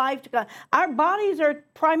 and the life to come. Our bodies are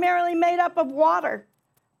primarily made up of water.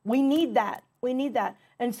 We need that. We need that.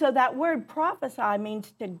 And so that word prophesy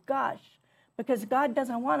means to gush, because God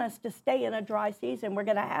doesn't want us to stay in a dry season. We're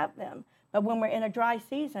going to have them. But when we're in a dry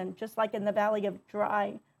season, just like in the valley of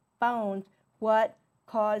dry bones, what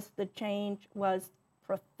caused the change was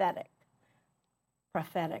prophetic.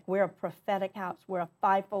 Prophetic. We're a prophetic house. We're a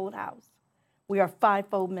fivefold house. We are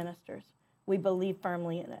fivefold ministers. We believe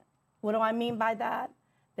firmly in it. What do I mean by that?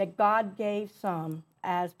 That God gave some,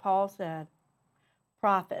 as Paul said,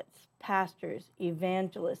 prophets, pastors,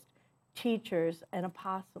 evangelists, teachers, and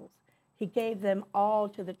apostles. He gave them all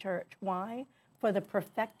to the church. Why? For the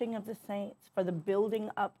perfecting of the saints, for the building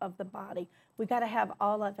up of the body. We got to have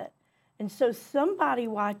all of it. And so somebody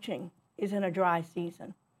watching is in a dry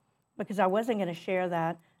season, because I wasn't going to share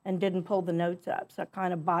that and didn't pull the notes up, so I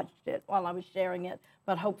kind of botched it while I was sharing it,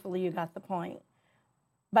 but hopefully you got the point.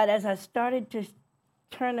 But as I started to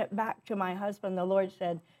turn it back to my husband, the Lord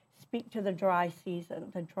said, speak to the dry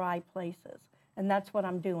season, the dry places. And that's what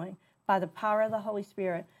I'm doing. By the power of the Holy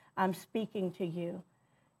Spirit, I'm speaking to you.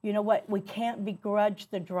 You know what? We can't begrudge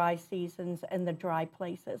the dry seasons and the dry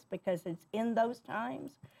places, because it's in those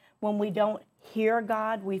times when we don't hear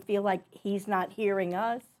God, we feel like He's not hearing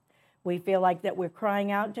us. We feel like that we're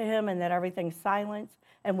crying out to Him and that everything's silence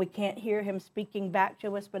and we can't hear Him speaking back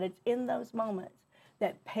to us. But it's in those moments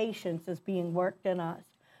that patience is being worked in us.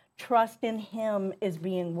 Trust in Him is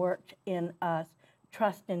being worked in us.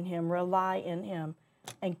 Trust in Him, rely in Him,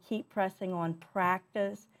 and keep pressing on.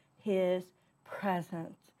 Practice His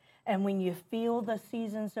presence. And when you feel the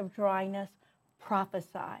seasons of dryness,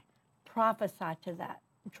 prophesy. Prophesy to that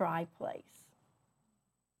dry place.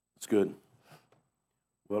 It's good.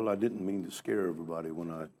 Well, I didn't mean to scare everybody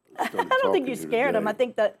when I started I don't think you talking scared today. them. I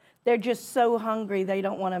think that they're just so hungry they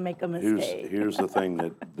don't want to make a mistake. Here's the thing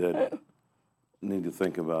that you need to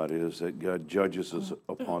think about is that God judges us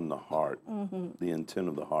upon the heart, the intent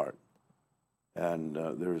of the heart. And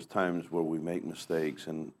there's times where we make mistakes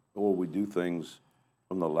or we do things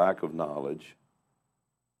from the lack of knowledge,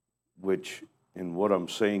 which, and what I'm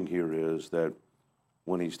saying here is that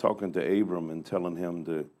when He's talking to Abram and telling him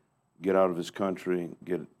to get out of his country,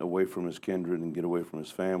 get away from his kindred, and get away from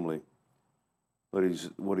his family, but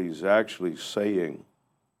what he's actually saying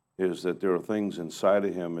is that there are things inside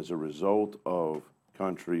of him as a result of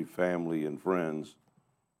country, family, and friends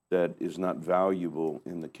that is not valuable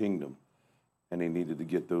in the kingdom, and he needed to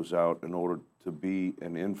get those out in order to be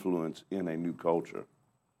an influence in a new culture.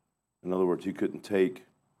 In other words, he couldn't take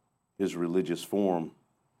his religious form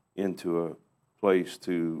into a place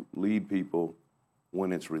to lead people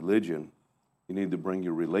when it's religion. You need to bring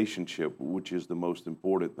your relationship, which is the most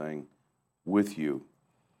important thing, with you.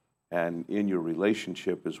 And in your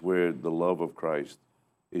relationship is where the love of Christ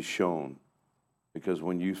is shown. Because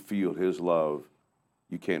when you feel His love,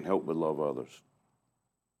 you can't help but love others.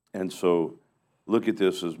 And so look at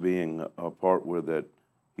this as being a part where that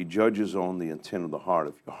He judges on the intent of the heart.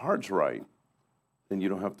 If your heart's right, then you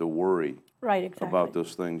don't have to worry about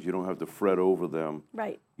those things. You don't have to fret over them.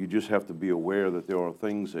 Right. You just have to be aware that there are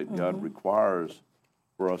things that God requires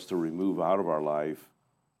for us to remove out of our life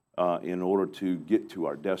in order to get to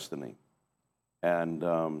our destiny. And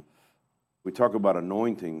we talk about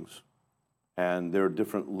anointings, and there are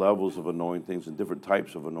different levels of anointings and different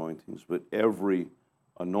types of anointings, but every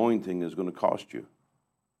anointing is going to cost you.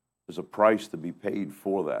 There's a price to be paid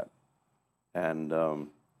for that.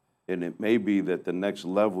 And it may be that the next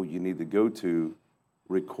level you need to go to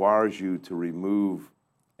requires you to remove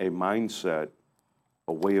a mindset,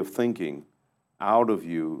 a way of thinking out of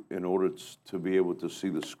you in order to be able to see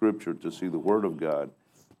the Scripture, to see the Word of God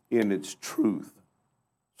in its truth,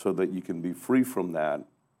 so that you can be free from that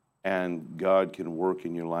and God can work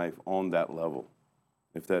in your life on that level,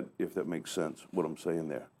 if that makes sense, what I'm saying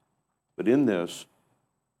there. But in this,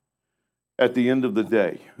 at the end of the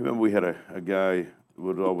day, remember we had a guy who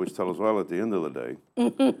would always tell us, well, at the end of the day.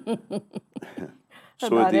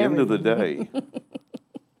 So at the end of the day,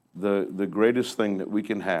 the greatest thing that we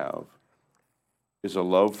can have is a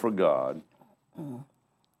love for God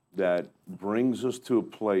that brings us to a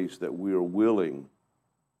place that we are willing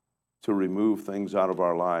to remove things out of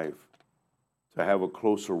our life to have a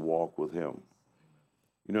closer walk with Him.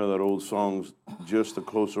 You know that old song's Just a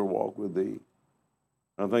Closer Walk with Thee?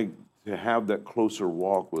 I think to have that closer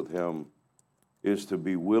walk with Him is to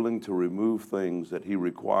be willing to remove things that He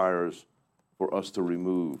requires for us to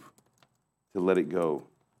remove, to let it go.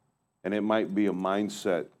 And it might be a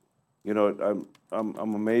mindset. You know, I'm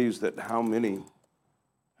amazed at how many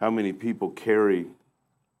people carry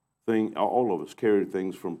all of us carry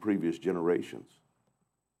things from previous generations.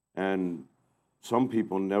 And some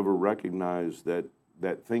people never recognize that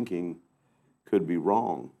thinking could be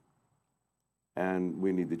wrong. And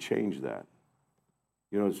we need to change that.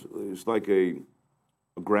 You know, it's like a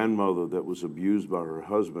grandmother that was abused by her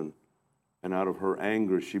husband, and out of her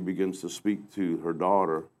anger, she begins to speak to her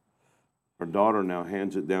daughter. Her daughter now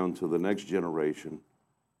hands it down to the next generation.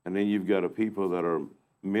 And then you've got a people that are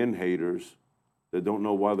men haters that don't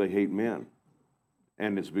know why they hate men.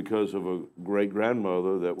 And it's because of a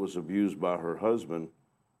great-grandmother that was abused by her husband,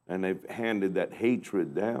 and they've handed that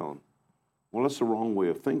hatred down. Well, that's the wrong way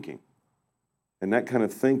of thinking. And that kind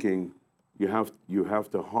of thinking, you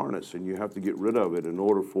have to harness, and you have to get rid of it in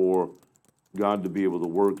order for God to be able to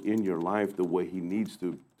work in your life the way He needs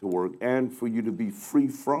to work, and for you to be free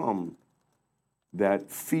from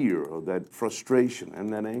that fear or that frustration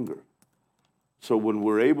and that anger. So when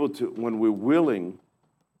we're willing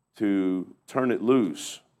to turn it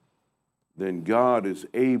loose, then God is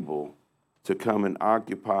able to come and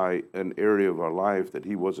occupy an area of our life that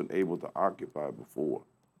He wasn't able to occupy before.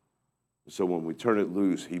 So when we turn it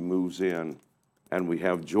loose, He moves in, and we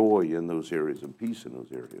have joy in those areas and peace in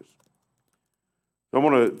those areas. So I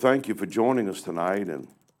want to thank you for joining us tonight, and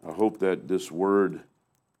I hope that this word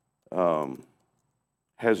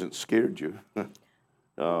hasn't scared you,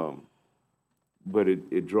 but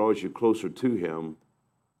it draws you closer to Him,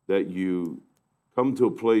 that you come to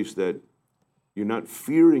a place that you're not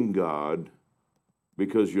fearing God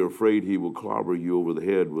because you're afraid He will clobber you over the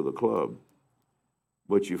head with a club,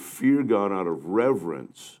 but you fear God out of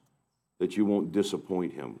reverence that you won't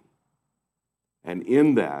disappoint Him. And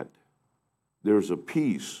in that, there's a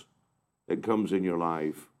peace that comes in your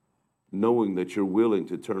life, knowing that you're willing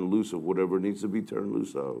to turn loose of whatever needs to be turned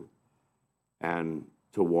loose of, and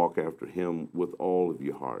to walk after Him with all of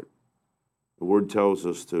your heart. The Word tells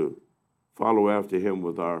us to follow after Him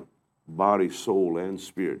with our body, soul, and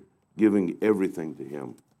spirit, giving everything to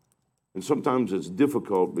Him. And sometimes it's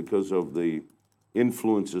difficult because of the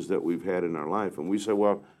influences that we've had in our life. And we say,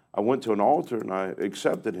 well, I went to an altar and I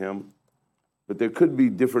accepted Him, but there could be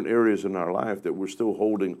different areas in our life that we're still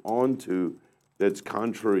holding on to that's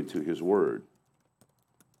contrary to His Word.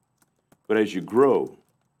 But as you grow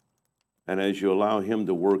and as you allow Him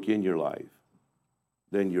to work in your life,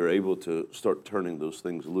 then you're able to start turning those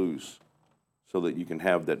things loose so that you can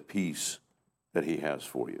have that peace that He has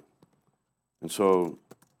for you. And so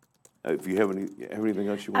if you have anything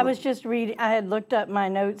else you want I was just reading, I had looked up my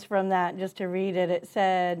notes from that just to read it. It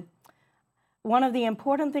said, one of the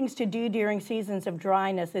important things to do during seasons of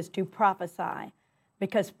dryness is to prophesy,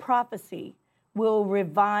 because prophecy will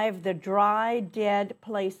revive the dry, dead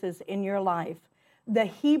places in your life. The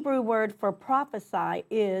Hebrew word for prophesy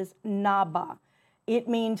is naba. It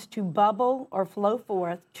means to bubble or flow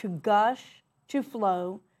forth, to gush, to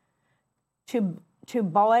flow, to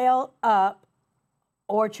boil up,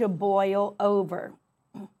 or to boil over.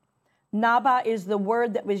 Naba is the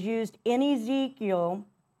word that was used in Ezekiel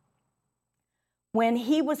when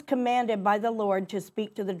he was commanded by the Lord to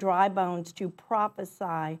speak to the dry bones, to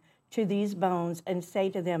prophesy to these bones and say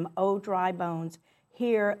to them, O dry bones,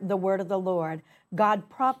 hear the word of the Lord. God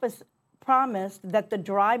promised that the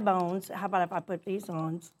dry bones, how about if I put these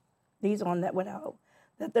on that would help,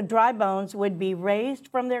 that the dry bones would be raised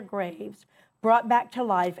from their graves, brought back to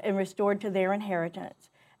life, and restored to their inheritance.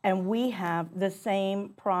 And we have the same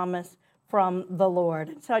promise from the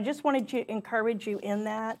Lord. So I just wanted to encourage you in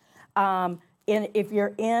that. If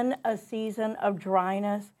you're in a season of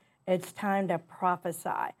dryness, it's time to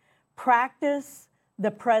prophesy. Practice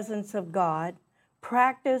the presence of God.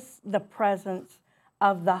 Practice the presence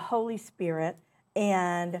of the Holy Spirit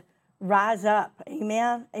and rise up.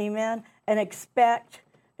 Amen? Amen? And expect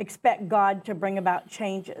expect God to bring about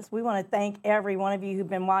changes. We want to thank every one of you who've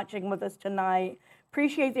been watching with us tonight.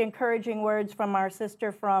 Appreciate the encouraging words from our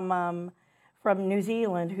sister from New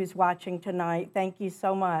Zealand who's watching tonight. Thank you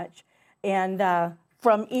so much. And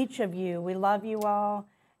from each of you, we love you all.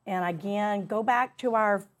 And again, go back to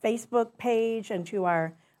our Facebook page and to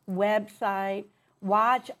our website.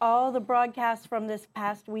 Watch all the broadcasts from this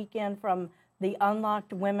past weekend from the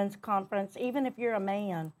Unlocked Women's Conference, even if you're a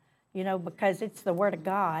man, you know, because it's the Word of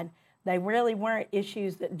God. They really weren't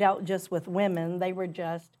issues that dealt just with women. They were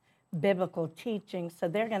just biblical teachings. So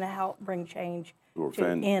they're going to help bring change to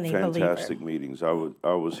any believer. Fantastic meetings. I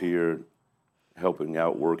was here helping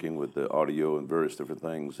out, working with the audio and various different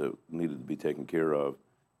things that needed to be taken care of.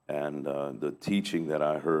 And the teaching that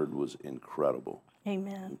I heard was incredible.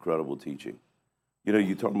 Amen. Incredible teaching. You know,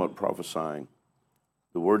 you talk about prophesying.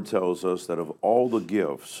 The Word tells us that of all the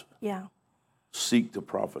gifts, Yeah. seek to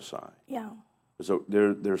prophesy. Yeah. So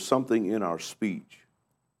there's something in our speech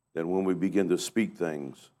that when we begin to speak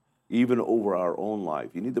things, even over our own life,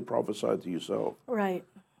 you need to prophesy to yourself. Right.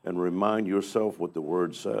 And remind yourself what the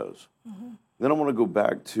Word says. Mm-hmm. Then I want to go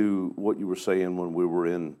back to what you were saying when we were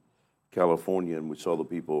in California and we saw the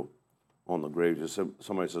people on the graves.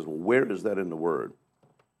 Somebody says, well, where is that in the Word?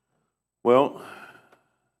 Well,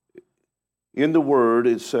 in the Word,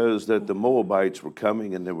 it says that the Moabites were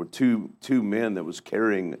coming and there were two men that was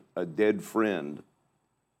carrying a dead friend.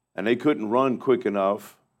 And they couldn't run quick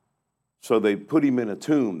enough, so they put him in a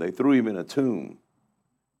tomb. They threw him in a tomb.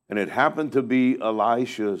 And it happened to be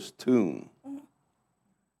Elisha's tomb.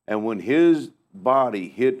 And when his body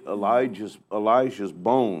hit Elisha's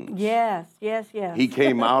bones, yes. he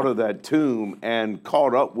came out of that tomb and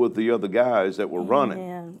caught up with the other guys that were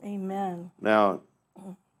running. Amen. Now,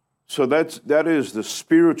 so that is the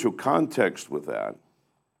spiritual context with that.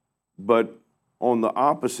 But on the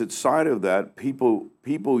opposite side of that, people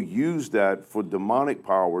use that for demonic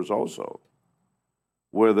powers also,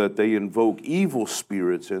 where that they invoke evil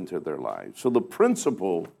spirits into their lives. So the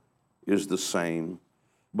principle is the same,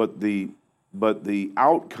 but the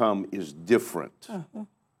outcome is different. Uh-huh.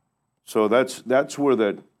 So that's where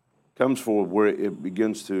that comes forward, where it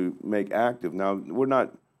begins to make active. Now we're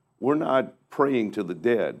not praying to the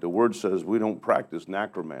dead. The Word says we don't practice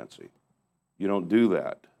necromancy. You don't do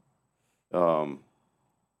that.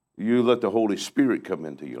 You let the Holy Spirit come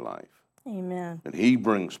into your life. Amen. And He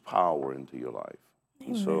brings power into your life.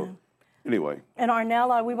 Amen. So, anyway. And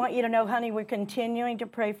Arnella, we want you to know, honey, we're continuing to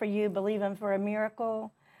pray for you, believing for a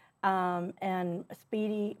miracle and a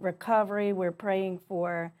speedy recovery. We're praying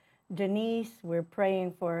for Denise. We're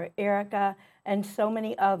praying for Erica and so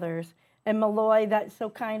many others. And Malloy, that's so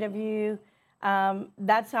kind of you.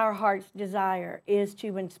 That's our heart's desire, is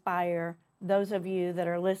to inspire those of you that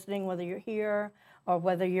are listening, whether you're here or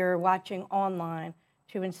whether you're watching online,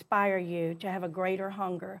 to inspire you to have a greater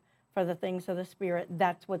hunger for the things of the Spirit.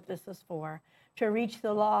 That's what this is for, to reach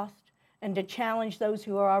the lost and to challenge those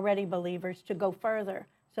who are already believers to go further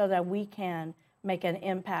so that we can make an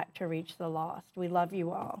impact to reach the lost. We love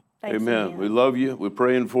you all. Thanks Amen. again. We love you. We're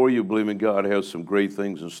praying for you, believing God has some great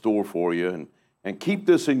things in store for you. And keep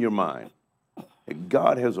this in your mind.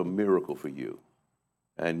 God has a miracle for you,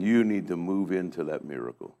 and you need to move into that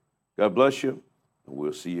miracle. God bless you, and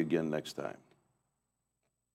we'll see you again next time.